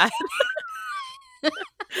forgive that.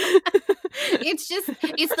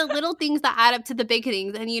 It's the little things that add up to the big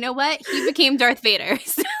things. And you know what? He became Darth Vader.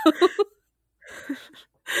 So.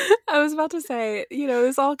 I was about to say,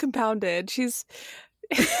 it's all compounded. She's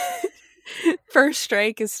first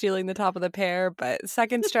strike is stealing the top of the pear, but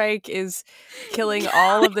second strike is killing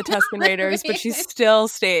all of the Tusken Raiders, but she still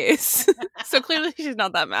stays. So clearly she's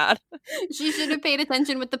not that mad. She should have paid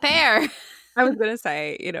attention with the pear. I was going to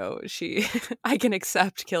say, I can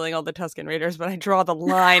accept killing all the Tusken Raiders, but I draw the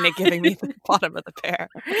line at giving me the bottom of the pear.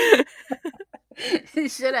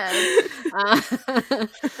 Should have.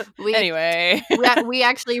 Anyway, we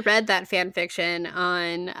actually read that fan fiction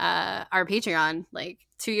on our Patreon like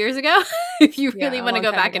 2 years ago. If you really want to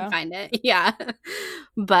go back and find it, yeah.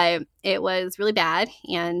 But it was really bad,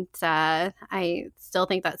 and I still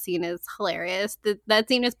think that scene is hilarious. That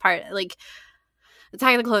scene is like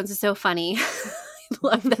Attack of the Clones is so funny. I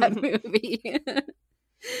love that movie.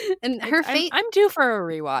 And her face, I'm due for a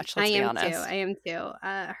rewatch. Let's be honest. I am too.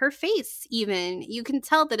 Her face, even you can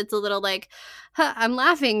tell that it's a little like, huh, I'm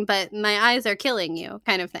laughing, but my eyes are killing you,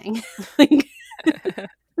 kind of thing.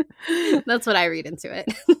 That's what I read into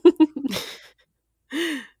it.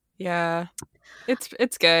 Yeah,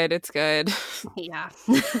 it's good. It's good. Yeah,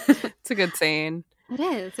 it's a good scene. It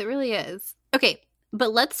is. It really is. Okay,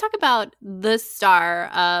 but let's talk about the star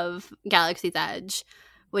of Galaxy's Edge,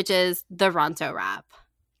 which is the Ronto Rap.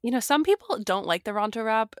 You know, some people don't like the Ronto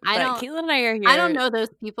Rap, but Caitlin and I are here. I don't know those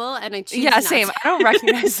people, and I choose not same. I don't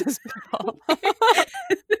recognize those people.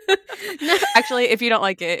 Actually, if you don't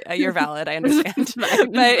like it, you're valid. I understand.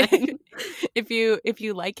 But if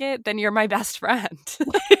you like it, then you're my best friend.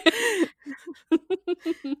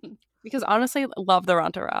 Because honestly, love the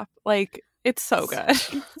Ronto Rap. Like, it's so good.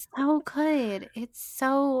 It's so good. It's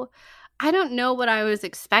so... I don't know what I was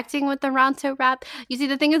expecting with the Ronto Rap. You see,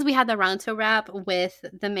 the thing is, we had the Ronto Rap with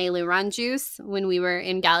the Meiluran juice when we were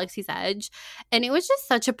in Galaxy's Edge, and it was just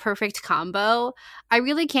such a perfect combo. I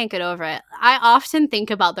really can't get over it. I often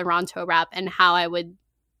think about the Ronto Rap and how I would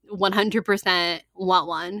 100% want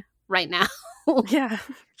one right now. Yeah.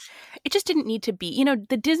 It just didn't need to be. You know,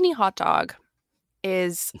 the Disney hot dog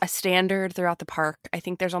is a standard throughout the park. I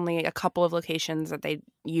think there's only a couple of locations that they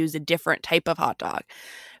use a different type of hot dog.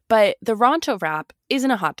 But the Ronto Wrap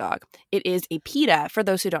isn't a hot dog. It is a pita. For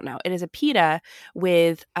those who don't know, it is a pita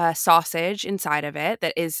with a sausage inside of it.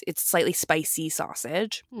 It's slightly spicy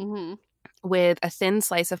sausage with a thin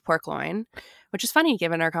slice of pork loin, which is funny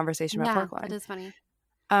given our conversation about pork loin. It is funny.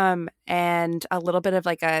 And a little bit of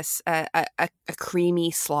like a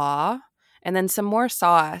creamy slaw, and then some more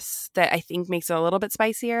sauce that I think makes it a little bit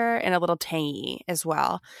spicier and a little tangy as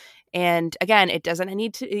well. And again, it doesn't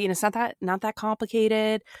need to, you know, it's not that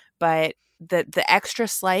complicated, but the extra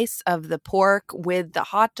slice of the pork with the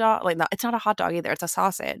hot dog, like, no, it's not a hot dog either, it's a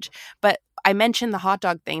sausage. But I mentioned the hot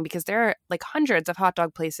dog thing because there are like hundreds of hot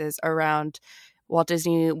dog places around Walt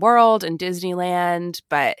Disney World and Disneyland,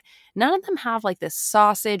 but none of them have like this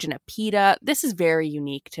sausage and a pita. This is very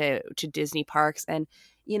unique to Disney parks. And,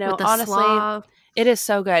 you know, honestly, slaw. It is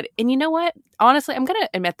so good. And you know what? Honestly, I'm going to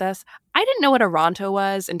admit this. I didn't know what a Ronto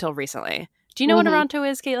was until recently. Do you know what a Ronto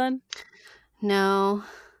is, Caitlin? No.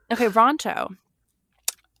 Okay, Rontos,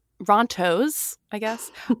 I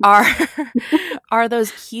guess, are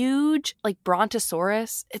those huge, like,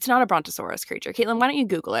 brontosaurus. It's not a brontosaurus creature. Caitlin, why don't you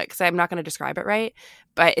Google it? Because I'm not going to describe it right.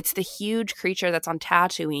 But it's the huge creature that's on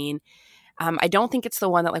Tatooine. I don't think it's the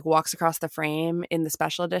one that like walks across the frame in the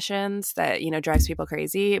special editions that, you know, drives people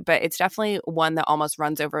crazy, but it's definitely one that almost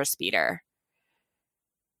runs over a speeder.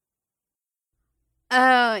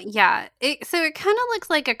 Yeah. So it kind of looks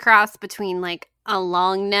like a cross between like a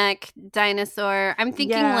long neck dinosaur. I'm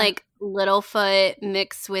thinking like Littlefoot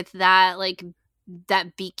mixed with that like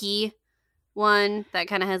that beaky one that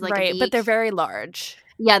kind of has like a beak. But they're very large.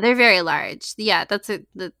 Yeah, they're very large. Yeah, that's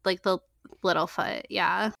like the Littlefoot.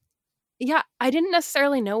 Yeah. Yeah, I didn't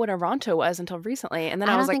necessarily know what a Ronto was until recently. And then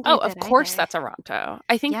I was like, oh, of course that's a Ronto.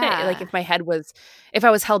 I think that like if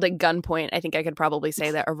I was held at gunpoint, I think I could probably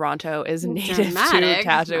say that a Ronto is native to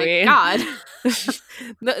Tatooine. My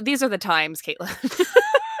God. These are the times, Caitlin.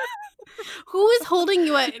 Who is holding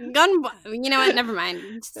you at gunpoint? You know what? Never mind.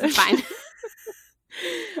 It's fine.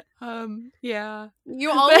 Yeah.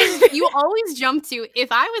 You always jump to if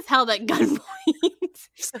I was held at gunpoint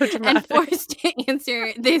and forced to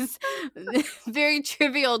answer this very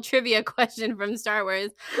trivial trivia question from Star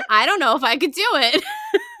Wars. I don't know if I could do it.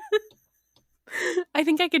 I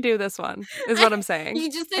think I could do this one, is what I'm saying. You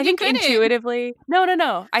just said I think intuitively.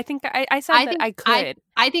 No. I think I said that I could.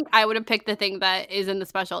 I think I would have picked the thing that is in the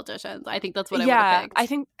special editions. I think that's what I would have picked. I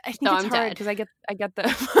think so it's hard because I get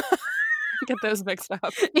the get those mixed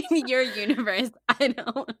up. In your universe, I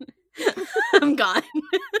don't. I'm gone.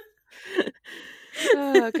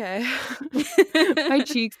 Oh, okay. My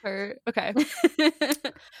cheeks hurt. Okay.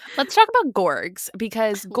 Let's talk about Gorgs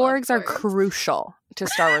because Gorgs are crucial to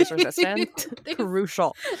Star Wars Resistance.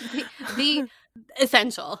 Crucial. The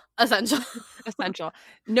essential.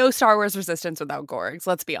 No Star Wars Resistance without Gorgs,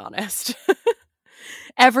 let's be honest.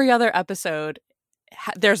 Every other episode,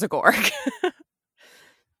 there's a Gorg.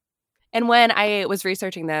 And when I was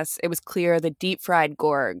researching this, it was clear the deep fried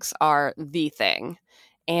Gorgs are the thing.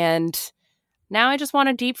 And now I just want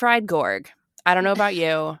a deep fried Gorg. I don't know about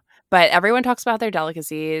you, but everyone talks about their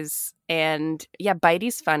delicacies. And yeah,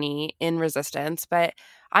 Bitey's funny in Resistance, but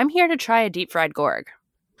I'm here to try a deep fried Gorg.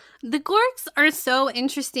 The Gorgs are so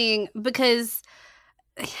interesting because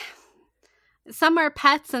some are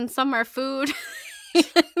pets and some are food.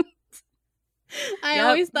 I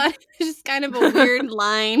always thought it was just kind of a weird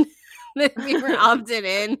line that we were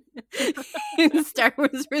often in Star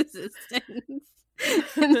Wars Resistance.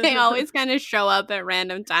 And they always kind of show up at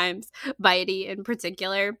random times, Bitey in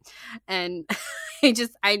particular. And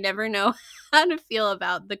I never know how to feel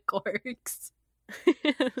about the Gorgs.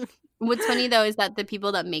 What's funny, though, is that the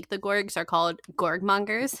people that make the Gorgs are called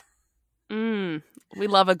Gorgmongers. We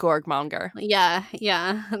love a Gorgmonger. Yeah.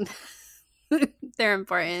 They're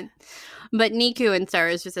important. But Niku in Star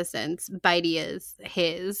Wars Resistance, Bitey is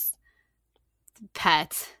his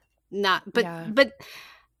pet. But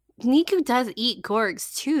Niku does eat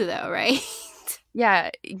Gorgs too, though, right? Yeah.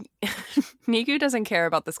 Niku doesn't care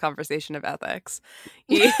about this conversation of ethics.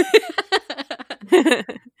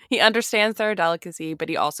 He understands their delicacy, but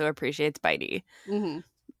he also appreciates Bitey. Mm-hmm.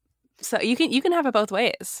 So you can have it both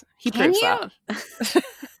ways. He proves that.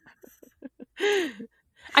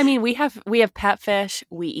 I mean, we have pet fish.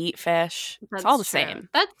 We eat fish. It's all the same.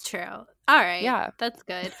 That's true. All right. Yeah, that's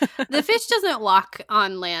good. The fish doesn't walk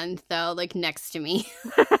on land though, like next to me.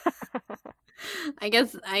 I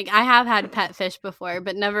guess I have had pet fish before,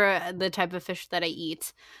 but never the type of fish that I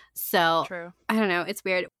eat. So true. I don't know. It's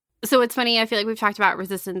weird. So it's funny, I feel like we've talked about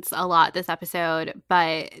Resistance a lot this episode,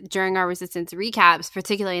 but during our Resistance recaps,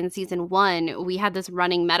 particularly in season 1, we had this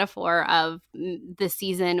running metaphor of the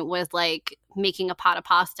season was like making a pot of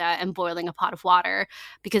pasta and boiling a pot of water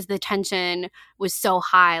because the tension was so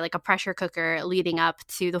high, like a pressure cooker leading up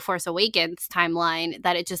to the Force Awakens timeline,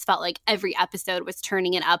 that it just felt like every episode was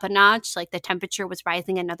turning it up a notch. Like the temperature was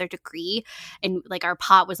rising another degree and like our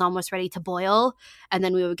pot was almost ready to boil, and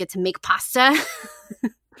then we would get to make pasta.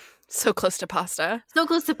 So close to pasta. So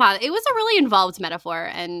close to pasta. It was a really involved metaphor,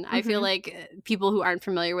 and I feel like people who aren't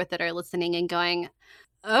familiar with it are listening and going,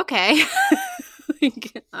 okay.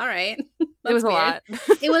 All right. It was weird. A lot.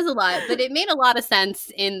 It was a lot, but it made a lot of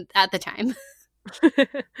sense at the time.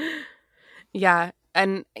 Yeah.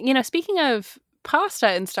 And, speaking of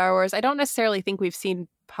pasta in Star Wars, I don't necessarily think we've seen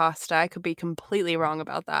pasta. I could be completely wrong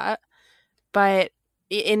about that. But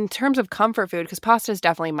in terms of comfort food, because pasta is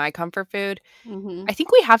definitely my comfort food, I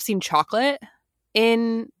think we have seen chocolate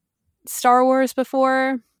in Star Wars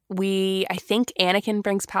before. I think Anakin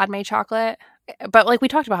brings Padme chocolate, but like we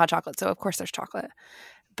talked about hot chocolate, so of course there's chocolate.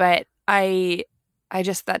 But I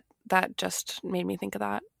just that just made me think of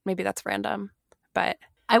that. Maybe that's random, but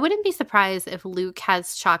I wouldn't be surprised if Luke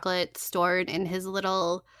has chocolate stored in his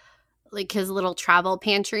little travel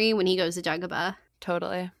pantry when he goes to Dagobah.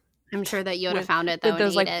 Totally. I'm sure that Yoda found it, though, with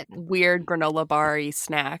those, and ate like, it. Weird granola bar-y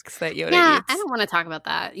snacks that Yoda eats. I don't want to talk about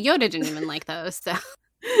that. Yoda didn't even like those, so.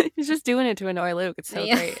 He's just doing it to annoy Luke. It's so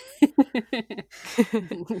great.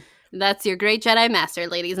 That's your great Jedi Master,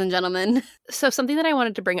 ladies and gentlemen. So something that I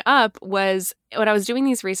wanted to bring up was when I was doing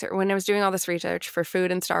all this research for food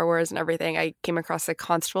and Star Wars and everything, I came across the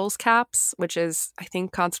Constable's caps, which is, I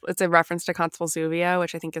think, it's a reference to Constable Zuvia,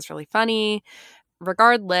 which I think is really funny.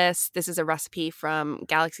 Regardless, this is a recipe from the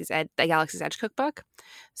Galaxy's Edge cookbook.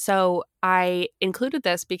 So I included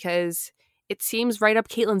this because it seems right up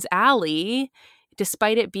Caitlin's alley,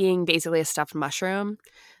 despite it being basically a stuffed mushroom.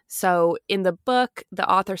 So in the book, the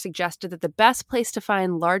author suggested that the best place to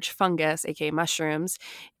find large fungus, aka mushrooms,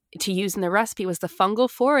 to use in the recipe was the fungal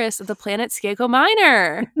forest of the planet Skako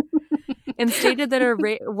Minor. And stated that a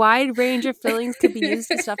wide range of fillings could be used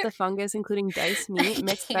to stuff the fungus, including diced meat,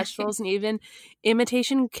 mixed vegetables, and even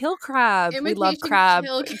imitation kill crab. We love crab.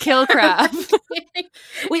 Kill crab.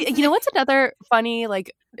 Wait, you know what's another funny,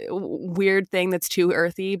 like, weird thing that's too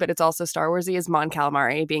earthy, but it's also Star Warsy, is Mon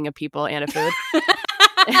Calamari being a people and a food.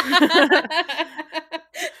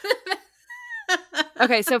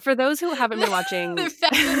 Okay, so for those who haven't been watching, the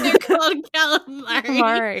fact that they're called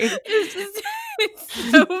calamari. It's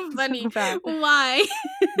so funny. Why?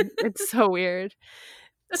 It's so weird.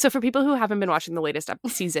 So for people who haven't been watching the latest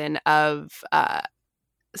season of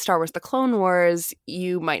Star Wars The Clone Wars,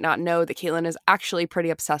 you might not know that Caitlin is actually pretty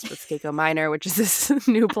obsessed with Skako Minor, which is this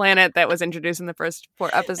new planet that was introduced in the first 4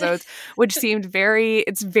 episodes, which seemed very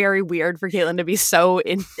weird for Caitlin to be so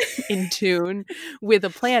in tune with a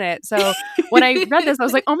planet. So when I read this, I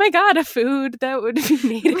was like, oh my God, a food that would be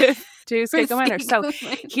native to Skako Minor. So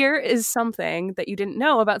here is something that you didn't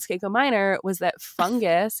know about Skako Minor, was that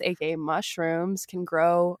fungus, aka mushrooms, can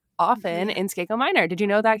grow often in Skako Minor. Did you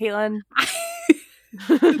know that, Caitlin?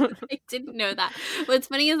 I didn't know that. What's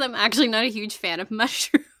funny is I'm actually not a huge fan of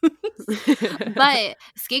mushrooms. But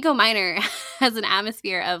Skako Minor has an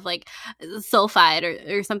atmosphere of like sulfide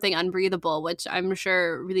or something unbreathable, which I'm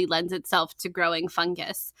sure really lends itself to growing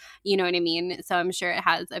fungus. You know what I mean? So I'm sure it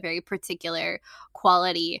has a very particular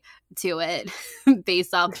quality to it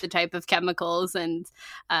based off the type of chemicals and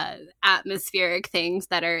atmospheric things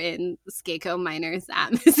that are in Skako Minor's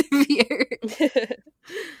atmosphere.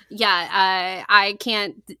 Yeah, I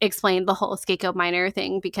can't explain the whole Skako Minor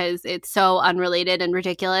thing because it's so unrelated and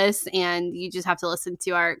ridiculous, and you just have to listen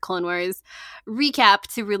to our Clone Wars recap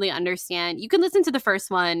to really understand. You can listen to the first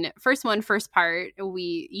part.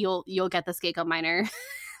 You'll get the Skako Minor.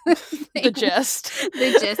 The gist.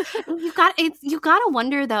 You gotta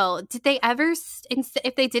wonder though, did they ever,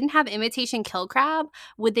 if they didn't have imitation kill crab,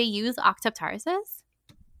 would they use Octoptarsus?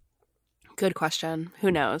 Good question. Who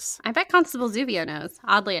knows? I bet Constable Zuvio knows,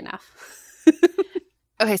 oddly enough.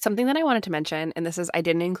 Okay, something that I wanted to mention, and I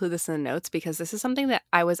didn't include this in the notes because this is something that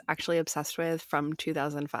I was actually obsessed with from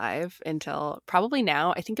 2005 until probably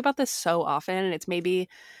now. I think about this so often, and it's maybe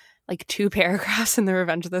like 2 paragraphs in the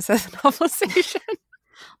Revenge of the Sith novelization.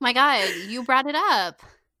 My God, you brought it up.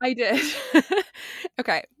 I did.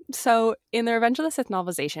 Okay, so in the Revenge of the Sith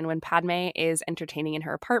novelization, when Padme is entertaining in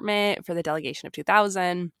her apartment for the delegation of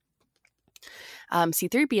 2000,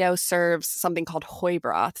 C-3PO serves something called hoi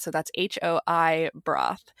broth. So that's HOI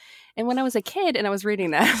broth. And when I was a kid and I was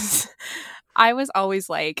reading this, I was always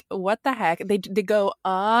like, what the heck? They go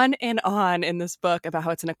on and on in this book about how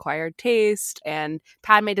it's an acquired taste and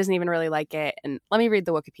Padme doesn't even really like it. And let me read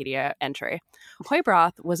the Wikipedia entry. Hoi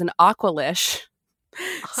broth was an aqualish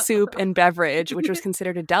soup and beverage, which was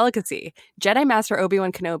considered a delicacy. Jedi Master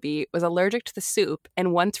Obi-Wan Kenobi was allergic to the soup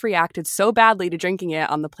and once reacted so badly to drinking it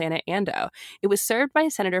on the planet Ando. It was served by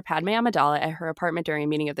Senator Padme Amidala at her apartment during a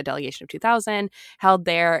meeting of the delegation of 2000 held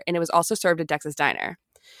there, and it was also served at Dex's Diner.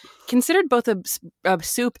 Considered both a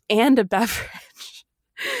soup and a beverage,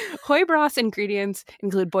 hoi broth's ingredients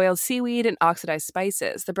include boiled seaweed and oxidized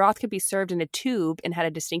spices. The broth could be served in a tube and had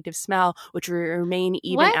a distinctive smell, which would remain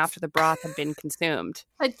even after the broth had been consumed.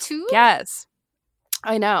 A tube? Yes.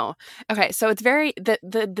 I know. Okay, so it's very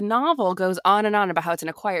the novel goes on and on about how it's an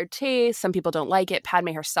acquired taste. Some people don't like it. Padme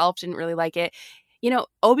herself didn't really like it. You know,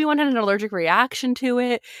 Obi-Wan had an allergic reaction to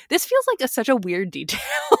it. This feels like such a weird detail.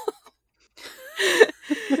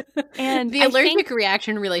 And the allergic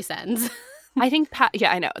reaction really sends. I think,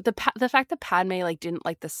 I know. The fact that Padme didn't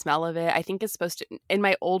like the smell of it, I think is supposed to, in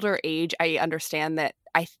my older age, I understand that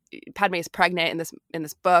Padme is pregnant in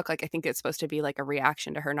this book. I think it's supposed to be a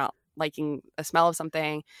reaction to her not liking a smell of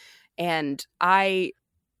something. And I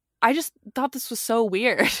just thought this was so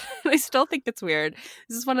weird. I still think it's weird.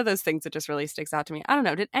 This is one of those things that just really sticks out to me. I don't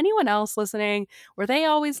know. Did anyone else listening, were they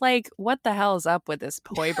always like, what the hell is up with this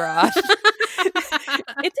hoi broth?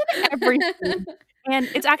 It's in everything. And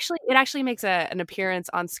it actually makes an appearance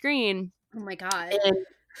on screen. Oh my God.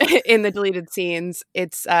 In the deleted scenes.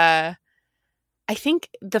 It's I think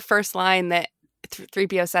the first line that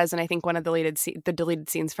 3PO says, and I think one of the deleted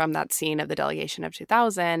scenes from that scene of the delegation of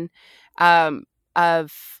 2000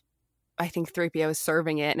 of I think 3PO is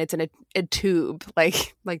serving it, and it's in a tube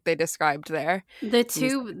like they described there. The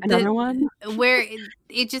tube, another one where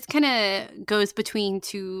it just kind of goes between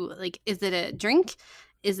two. Is it a drink?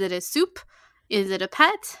 Is it a soup? Is it a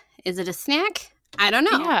pet? Is it a snack? I don't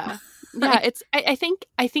know. Yeah. It's. I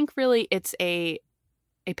think really it's a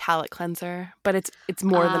palate cleanser, but it's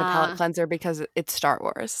more than a palate cleanser because it's Star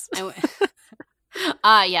Wars.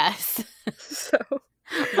 Yes. So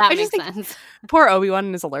that makes sense. Poor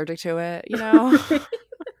Obi-Wan is allergic to it, you know.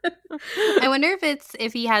 I wonder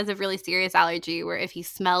if he has a really serious allergy where if he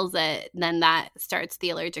smells it, then that starts the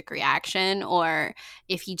allergic reaction, or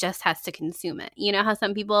if he just has to consume it. You know how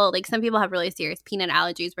some people have really serious peanut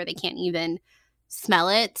allergies where they can't even smell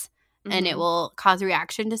it and it will cause a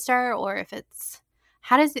reaction to start, or if it's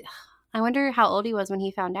I wonder how old he was when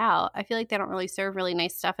he found out. I feel like they don't really serve really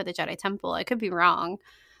nice stuff at the Jedi Temple. I could be wrong.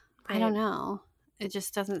 Right. I don't know. It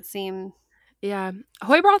just doesn't seem. Yeah.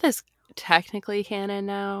 Hoi broth is technically canon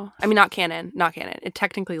now. I mean, not canon. It's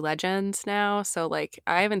technically Legends now. So I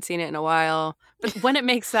haven't seen it in a while. But when it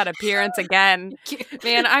makes that appearance again,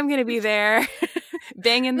 man, I'm going to be there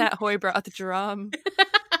banging that hoi broth drum.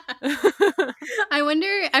 I wonder,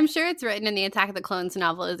 I'm sure it's written in the Attack of the Clones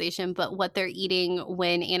novelization, but what they're eating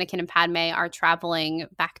when Anakin and Padme are traveling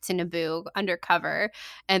back to Naboo undercover.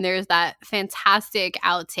 And there's that fantastic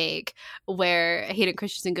outtake where Hayden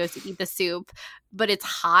Christensen goes to eat the soup, but it's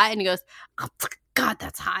hot and he goes, God,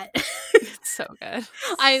 that's hot. It's so good.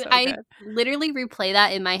 I literally replay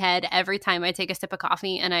that in my head every time I take a sip of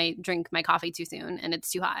coffee and I drink my coffee too soon and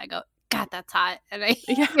it's too hot. I go, God, that's hot. And I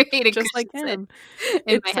hate it just like him. in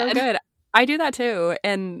It's my so head. good. I do that too.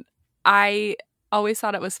 And I always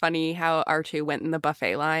thought it was funny how R2 went in the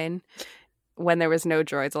buffet line when there was no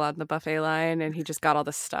droids allowed in the buffet line, and he just got all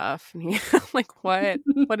this stuff. And he like,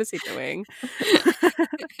 what is he doing?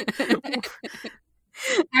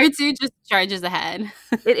 R2 just charges ahead.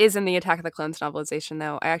 It is in the Attack of the Clones novelization,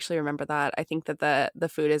 though. I actually remember that. I think that the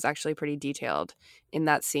food is actually pretty detailed in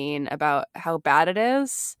that scene about how bad it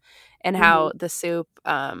is and how the soup,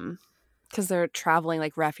 because they're traveling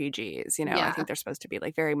like refugees, you know. I think they're supposed to be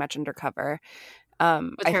like very much undercover.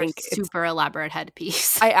 With I her think super elaborate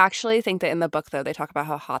headpiece. I actually think that in the book, though, they talk about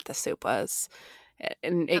how hot the soup was,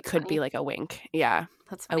 and it could be like a wink. Yeah,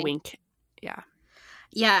 that's funny. A wink. Yeah.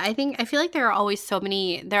 Yeah, I feel like there are so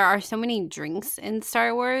many drinks in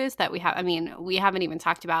Star Wars that we have. I mean, we haven't even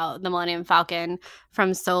talked about the Millennium Falcon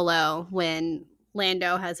from Solo when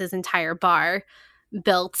Lando has his entire bar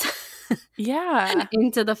built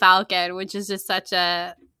into the Falcon, which is just such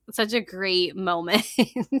a great moment.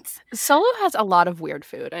 Solo has a lot of weird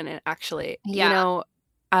food in it, actually. Yeah. You know,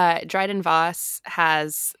 Dryden Voss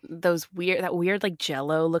has that weird like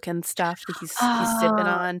Jello looking stuff that he's sipping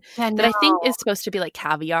on that I think is supposed to be like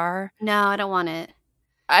caviar. No, I don't want it.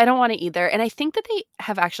 I don't want it either. And I think that they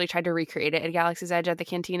have actually tried to recreate it at Galaxy's Edge at the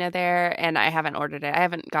cantina there, and I haven't ordered it. I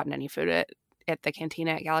haven't gotten any food at the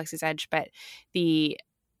cantina at Galaxy's Edge, but I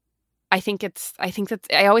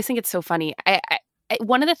always think it's so funny.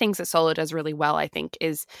 One of the things that Solo does really well, I think,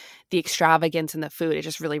 is the extravagance in the food. It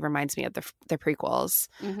just really reminds me of the prequels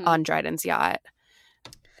on Dryden's yacht.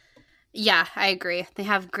 Yeah, I agree. They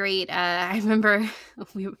have great. I remember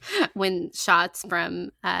when shots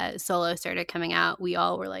from Solo started coming out, we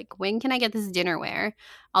all were like, "When can I get this dinnerware?"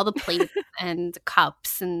 All the plates and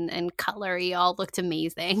cups and cutlery all looked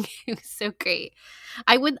amazing. It was so great.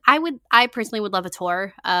 I personally would love a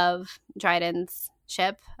tour of Dryden's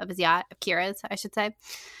ship, of his yacht, of Kira's, I should say.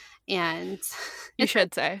 And you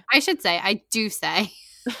should say. I should say. I do say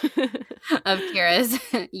of Kira's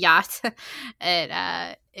yacht.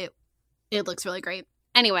 It looks really great.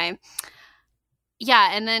 Anyway,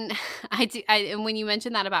 yeah, and then and when you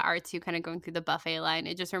mentioned that about R2 kind of going through the buffet line,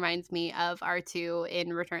 it just reminds me of R2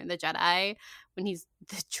 in Return of the Jedi when he's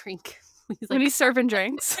the drink. When he's serving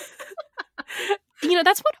drinks. You know,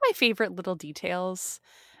 that's one of my favorite little details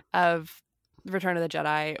of Return of the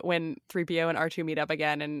Jedi, when 3PO and R2 meet up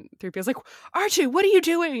again, and 3PO's like, R2, what are you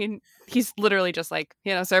doing? And he's literally just like,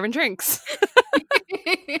 you know, serving drinks.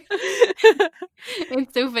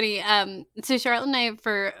 It's so funny. So Charlotte and I,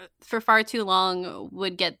 for far too long,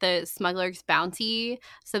 would get the Smuggler's Bounty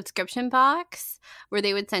subscription box where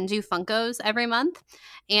they would send you Funkos every month,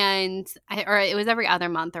 or it was every other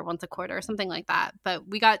month or once a quarter or something like that. But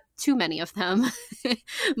we got too many of them.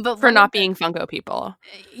 But for not being Funko people.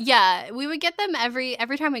 Yeah, we would get them every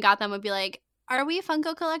time we got them. Would be like, "Are we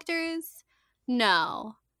Funko collectors?"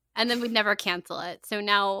 No, and then we'd never cancel it. So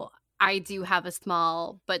now I do have a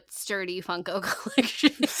small but sturdy Funko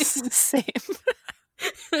collection. Same.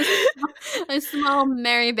 A small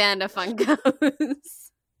merry band of Funkos.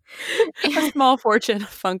 A small fortune of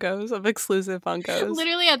Funkos, of exclusive Funkos.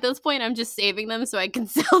 Literally at this point, I'm just saving them so I can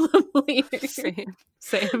sell them later.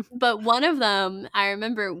 Same. But one of them, I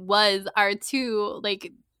remember, was R2,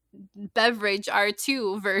 like, beverage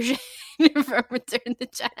R2 version from Return of the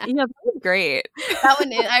Jedi. Yeah, that was great. That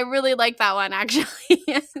one, I really like that one, actually.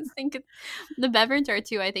 I think the beverage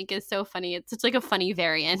R2, I think, is so funny. It's such like a funny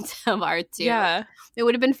variant of R2. Yeah. It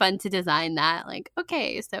would have been fun to design that. Like,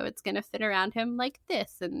 okay, so it's going to fit around him like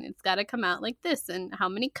this, and it's got to come out like this, and how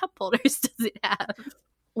many cup holders does it have?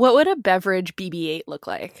 What would a beverage BB-8 look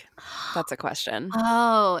like? That's a question.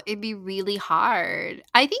 Oh, it'd be really hard.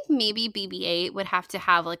 I think maybe BB-8 would have to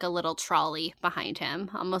have like a little trolley behind him,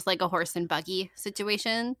 almost like a horse and buggy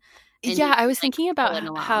situation. Yeah, I was thinking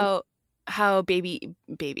about how baby,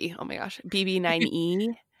 oh my gosh,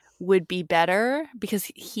 BB-9E would be better because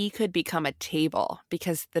he could become a table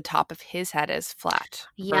because the top of his head is flat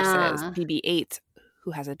versus BB-8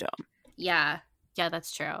 who has a dome. Yeah,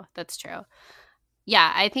 that's true.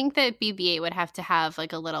 Yeah, I think that BB-8 would have to have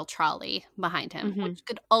like a little trolley behind him, which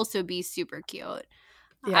could also be super cute.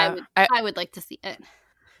 Yeah, I would like to see it.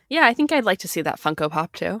 Yeah, I think I'd like to see that Funko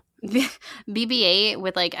Pop too. BB-8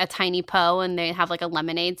 with like a tiny Poe, and they have like a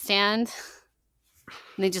lemonade stand.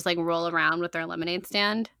 And they just like roll around with their lemonade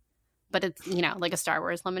stand. But it's, you know, like a Star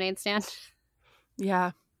Wars lemonade stand.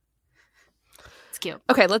 Yeah. cute.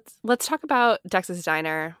 Okay, let's talk about Dex's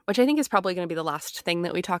Diner, which I think is probably going to be the last thing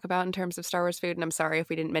that we talk about in terms of Star Wars food. And I'm sorry if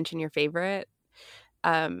we didn't mention your favorite.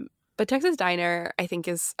 But Dex's Diner, I think,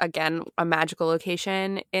 is, again, a magical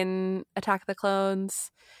location in Attack of the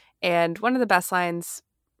Clones. And one of the best lines,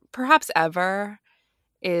 perhaps ever,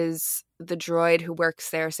 is the droid who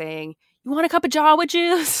works there saying, "You want a cup of Jawa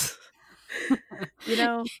juice?" You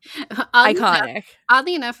know, iconic.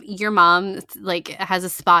 Oddly enough, your mom like has a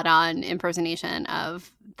spot on impersonation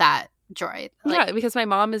of that droid. Like, yeah, because my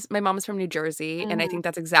mom is from New Jersey, and I think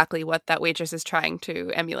that's exactly what that waitress is trying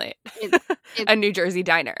to emulate. A New Jersey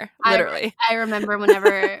diner, literally. I remember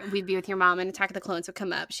whenever we'd be with your mom and Attack of the Clones would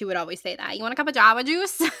come up, she would always say that. "You want a cup of Jawa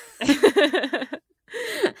juice?"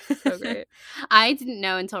 So great. I didn't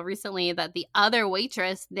know until recently that the other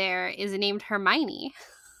waitress there is named Hermione.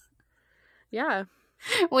 Yeah.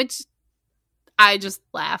 Which I just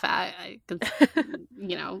laugh at.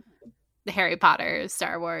 You know, the Harry Potter,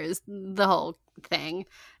 Star Wars, the whole thing.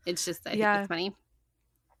 It's just, I think it's funny.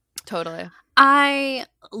 Totally. I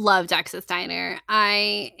love Dex's Diner.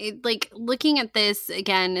 Like looking at this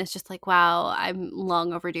again, it's just like, wow, I'm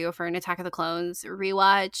long overdue for an Attack of the Clones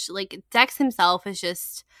rewatch. Like Dex himself is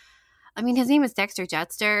just, I mean, his name is Dexter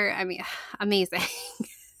Jettster. I mean, amazing.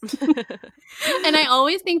 And I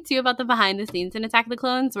always think too about the behind the scenes in Attack of the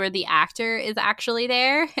Clones where the actor is actually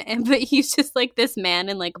there, but he's just like this man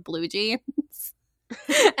in like blue jeans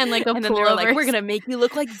and like a and then they're like, "We're gonna make you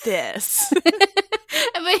look like this."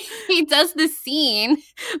 But he does the scene,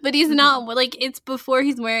 but he's not like, it's before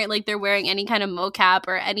he's wearing, like they're wearing any kind of mocap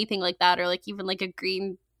or anything like that, or like even like a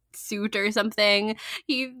green suit or something.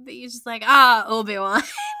 He's just like, Obi-Wan.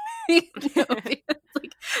 Like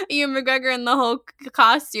Ewan McGregor in the whole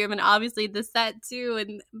costume, and obviously the set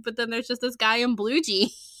too, but then there's just this guy in blue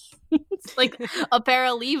jeans, like a pair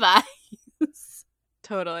of Levi's.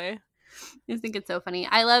 Totally. I think it's so funny.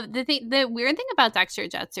 I love the weird thing about Dexter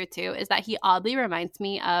Jettster too is that he oddly reminds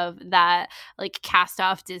me of that like cast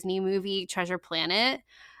off Disney movie Treasure Planet.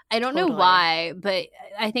 I don't know why, but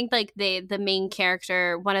I think like the main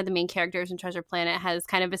character, one of the main characters in Treasure Planet has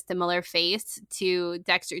kind of a similar face to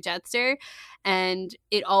Dexter Jettster, and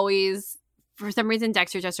it always, for some reason,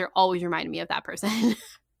 Dexter Jettster always reminded me of that person,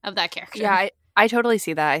 of that character. Yeah, I totally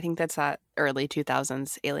see that. I think that's that early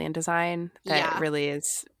 2000s alien design that really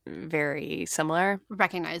is very similar.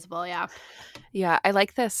 Recognizable, yeah. Yeah, I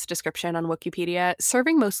like this description on Wikipedia.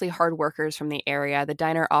 Serving mostly hard workers from the area, the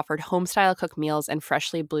diner offered home-style cooked meals and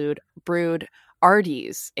freshly brewed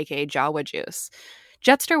Ardies, aka Jawa juice.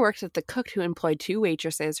 Jettster worked with the cook who employed two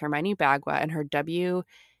waitresses, Hermione Bagua and her WA7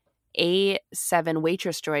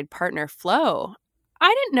 waitress droid partner, Flo. I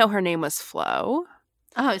didn't know her name was Flo.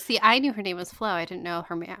 Oh, see, I knew her name was Flo. I didn't know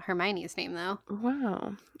Hermione's name, though.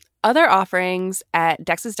 Wow. Other offerings at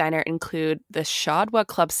Dex's Diner include the Shadwa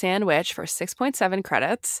Club sandwich for 6.7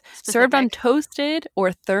 credits, served on toasted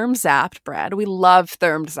or therm-zapped bread. We love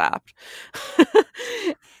therm-zapped.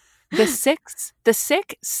 the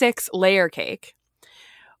Sick Six layer cake,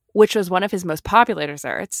 which was one of his most popular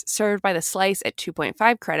desserts, served by the Slice at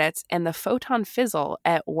 2.5 credits, and the Photon Fizzle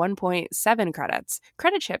at 1.7 credits.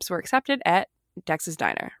 Credit chips were accepted at Dex's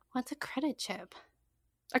Diner. What's a credit chip?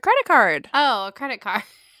 A credit card. Oh, a credit card.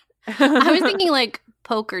 I was thinking like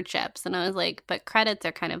poker chips, and I was like, but credits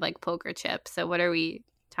are kind of like poker chips. So what are we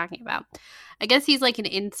talking about? I guess he's like an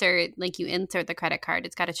insert, like you insert the credit card.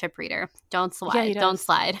 It's got a chip reader. Don't slide. Yeah, don't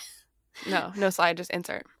slide. No slide, just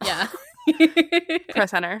insert. Yeah.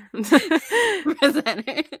 Press enter. Press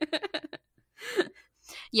enter.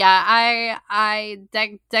 Yeah,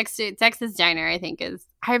 Dex's Diner, I think is,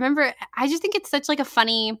 I remember, I just think it's such like a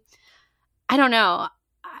funny, I don't know.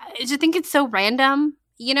 I just think it's so random,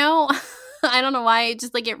 you know? I don't know why. It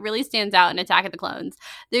just like, it really stands out in Attack of the Clones.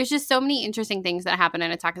 There's just so many interesting things that happen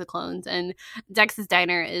in Attack of the Clones, and Dex's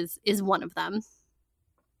Diner is one of them.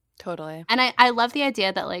 Totally. And I love the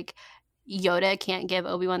idea that like Yoda can't give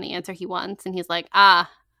Obi-Wan the answer he wants, and he's like, I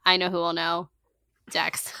know who will know.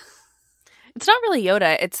 Dex. It's not really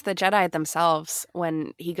Yoda. It's the Jedi themselves.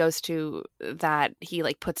 When he goes to that, he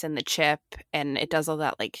like puts in the chip and it does all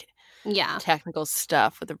that like technical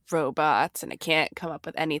stuff with the robots, and it can't come up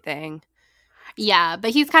with anything. Yeah,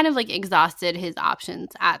 but he's kind of like exhausted his options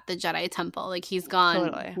at the Jedi Temple. Like he's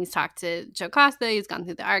gone, totally. He's talked to Joe Costa, he's gone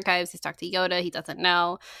through the archives, he's talked to Yoda, he doesn't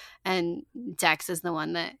know. And Dex is the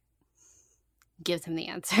one that gives him the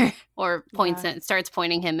answer or starts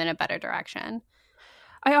pointing him in a better direction.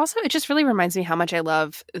 It just really reminds me how much I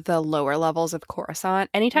love the lower levels of Coruscant.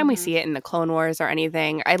 Anytime we see it in the Clone Wars or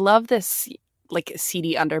anything, I love this like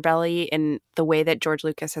seedy underbelly in the way that George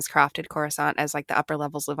Lucas has crafted Coruscant, as like the upper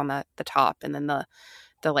levels live on the top, and then the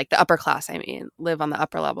the upper class, I mean, live on the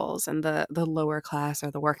upper levels, and the lower class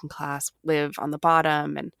or the working class live on the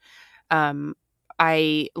bottom. And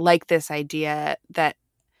I like this idea that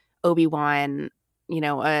Obi-Wan,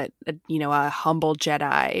 a humble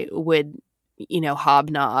Jedi would,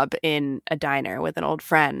 hobnob in a diner with an old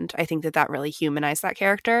friend. I think that really humanized that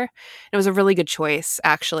character. It was a really good choice,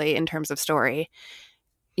 actually, in terms of story,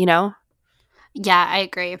 Yeah, I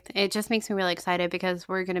agree. It just makes me really excited because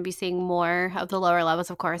we're going to be seeing more of the lower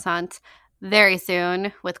levels of Coruscant very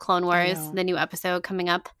soon with Clone Wars, the new episode coming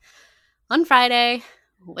up on Friday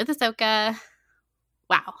with Ahsoka.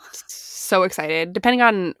 Wow. So excited. Depending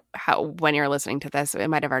on when you're listening to this, it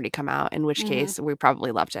might have already come out, in which case we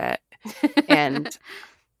probably loved it. And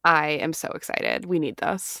I am so excited. We need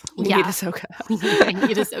this. We need Ahsoka. I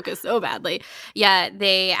need Ahsoka so badly. Yeah,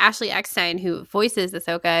 Ashley Eckstein, who voices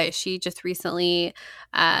Ahsoka, she just recently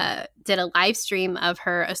did a live stream of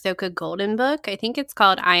her Ahsoka Golden book. I think it's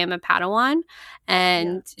called I Am a Padawan.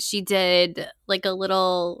 And she did like a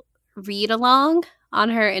little read along on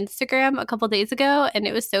her Instagram a couple days ago, and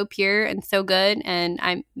it was so pure and so good, and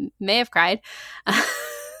I may have cried.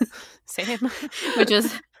 Same. Which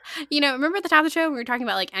was, remember at the top of the show we were talking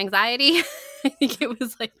about like anxiety? I think it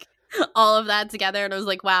was like all of that together, and I was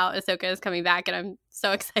like, wow, Ahsoka is coming back, and I'm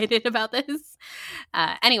so excited about this.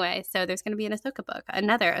 Anyway, so there's going to be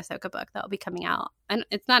another Ahsoka book that will be coming out, and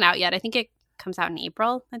it's not out yet. I think it comes out in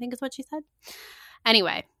April, I think is what she said.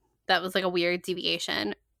 Anyway, that was like a weird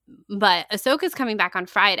deviation. But Ahsoka's coming back on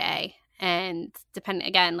Friday, and depending,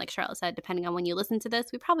 again, like Charlotte said, depending on when you listen to this,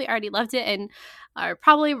 we probably already loved it and are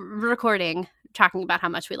probably recording talking about how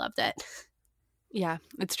much we loved it. Yeah,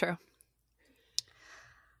 it's true.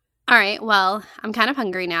 All right, well, I'm kind of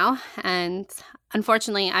hungry now, and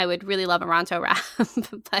unfortunately, I would really love a Ronto wrap,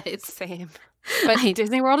 but it's same. But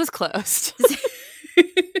Disney World is closed.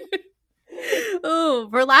 Oh,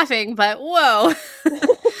 we're laughing, but whoa.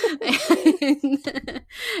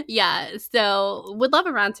 Yeah, so would love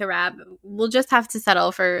a Ronto wrap. We'll just have to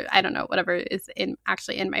settle for, I don't know, whatever is in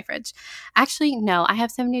my fridge. Actually, no, I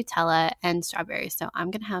have some Nutella and strawberries, so I'm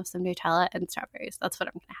going to have some Nutella and strawberries. That's what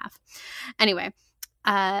I'm going to have. Anyway,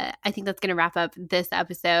 I think that's going to wrap up this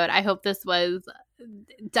episode. I hope this was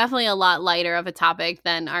definitely a lot lighter of a topic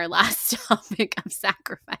than our last topic of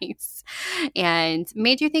sacrifice, and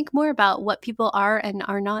made you think more about what people are and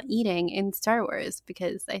are not eating in Star Wars,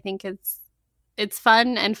 because I think it's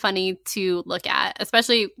fun and funny to look at,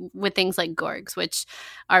 especially with things like Gorgs, which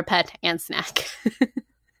are pet and snack.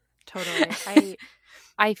 Totally.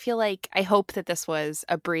 I feel like, I hope that this was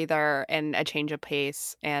a breather and a change of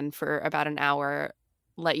pace, and for about an hour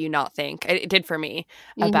let you not think. It did for me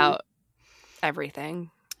about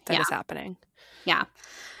everything that is happening. Yeah.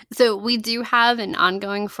 So we do have an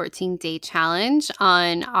ongoing 14-day challenge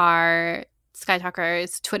on our Sky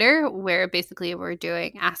Talkers Twitter, where basically we're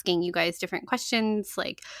asking you guys different questions,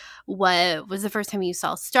 like what was the first time you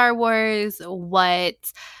saw Star Wars?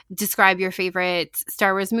 Describe your favorite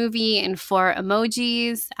Star Wars movie in 4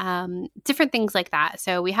 emojis, different things like that.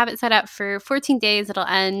 So we have it set up for 14 days. It'll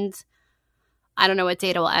end, I don't know what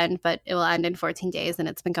date it will end, but it will end in 14 days, and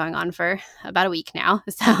it's been going on for about a week now.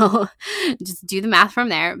 So just do the math from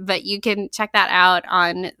there. But you can check that out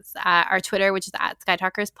on our Twitter, which is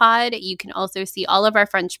 @SkyTalkersPod. You can also see all of our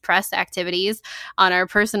French press activities on our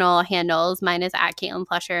personal handles. Mine is @Caitlin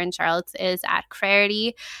Plusher, and Charlotte's is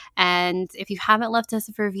 @Crarity. And if you haven't left us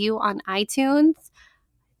a review on iTunes,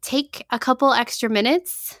 take a couple extra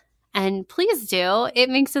minutes. And please do. It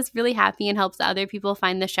makes us really happy and helps other people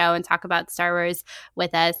find the show and talk about Star Wars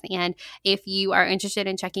with us. And if you are interested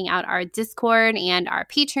in checking out our Discord and our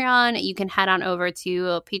Patreon, you can head on over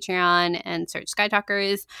to Patreon and search Sky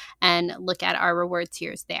Talkers and look at our reward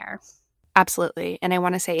tiers there. Absolutely. And I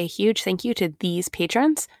want to say a huge thank you to these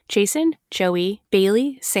patrons: Jason, Joey,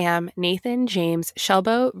 Bailey, Sam, Nathan, James,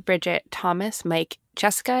 Shelbo, Bridget, Thomas, Mike,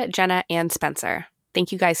 Jessica, Jenna, and Spencer.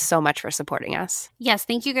 Thank you guys so much for supporting us. Yes,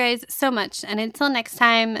 thank you guys so much. And until next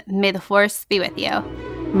time, may the Force be with you.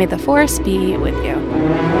 May the Force be with you.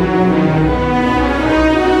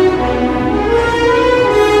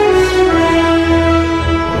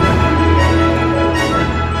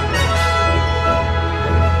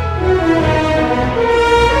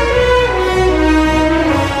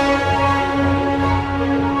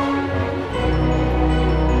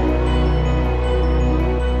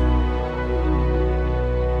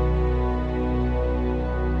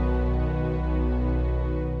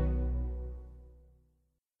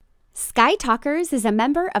 Sky Talkers is a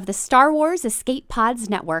member of the Star Wars Escape Pods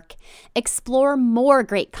Network. Explore more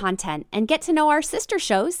great content and get to know our sister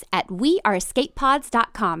shows at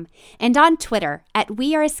weareescapepods.com and on Twitter at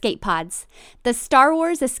weareescapepods. The Star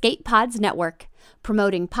Wars Escape Pods Network,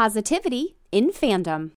 promoting positivity in fandom.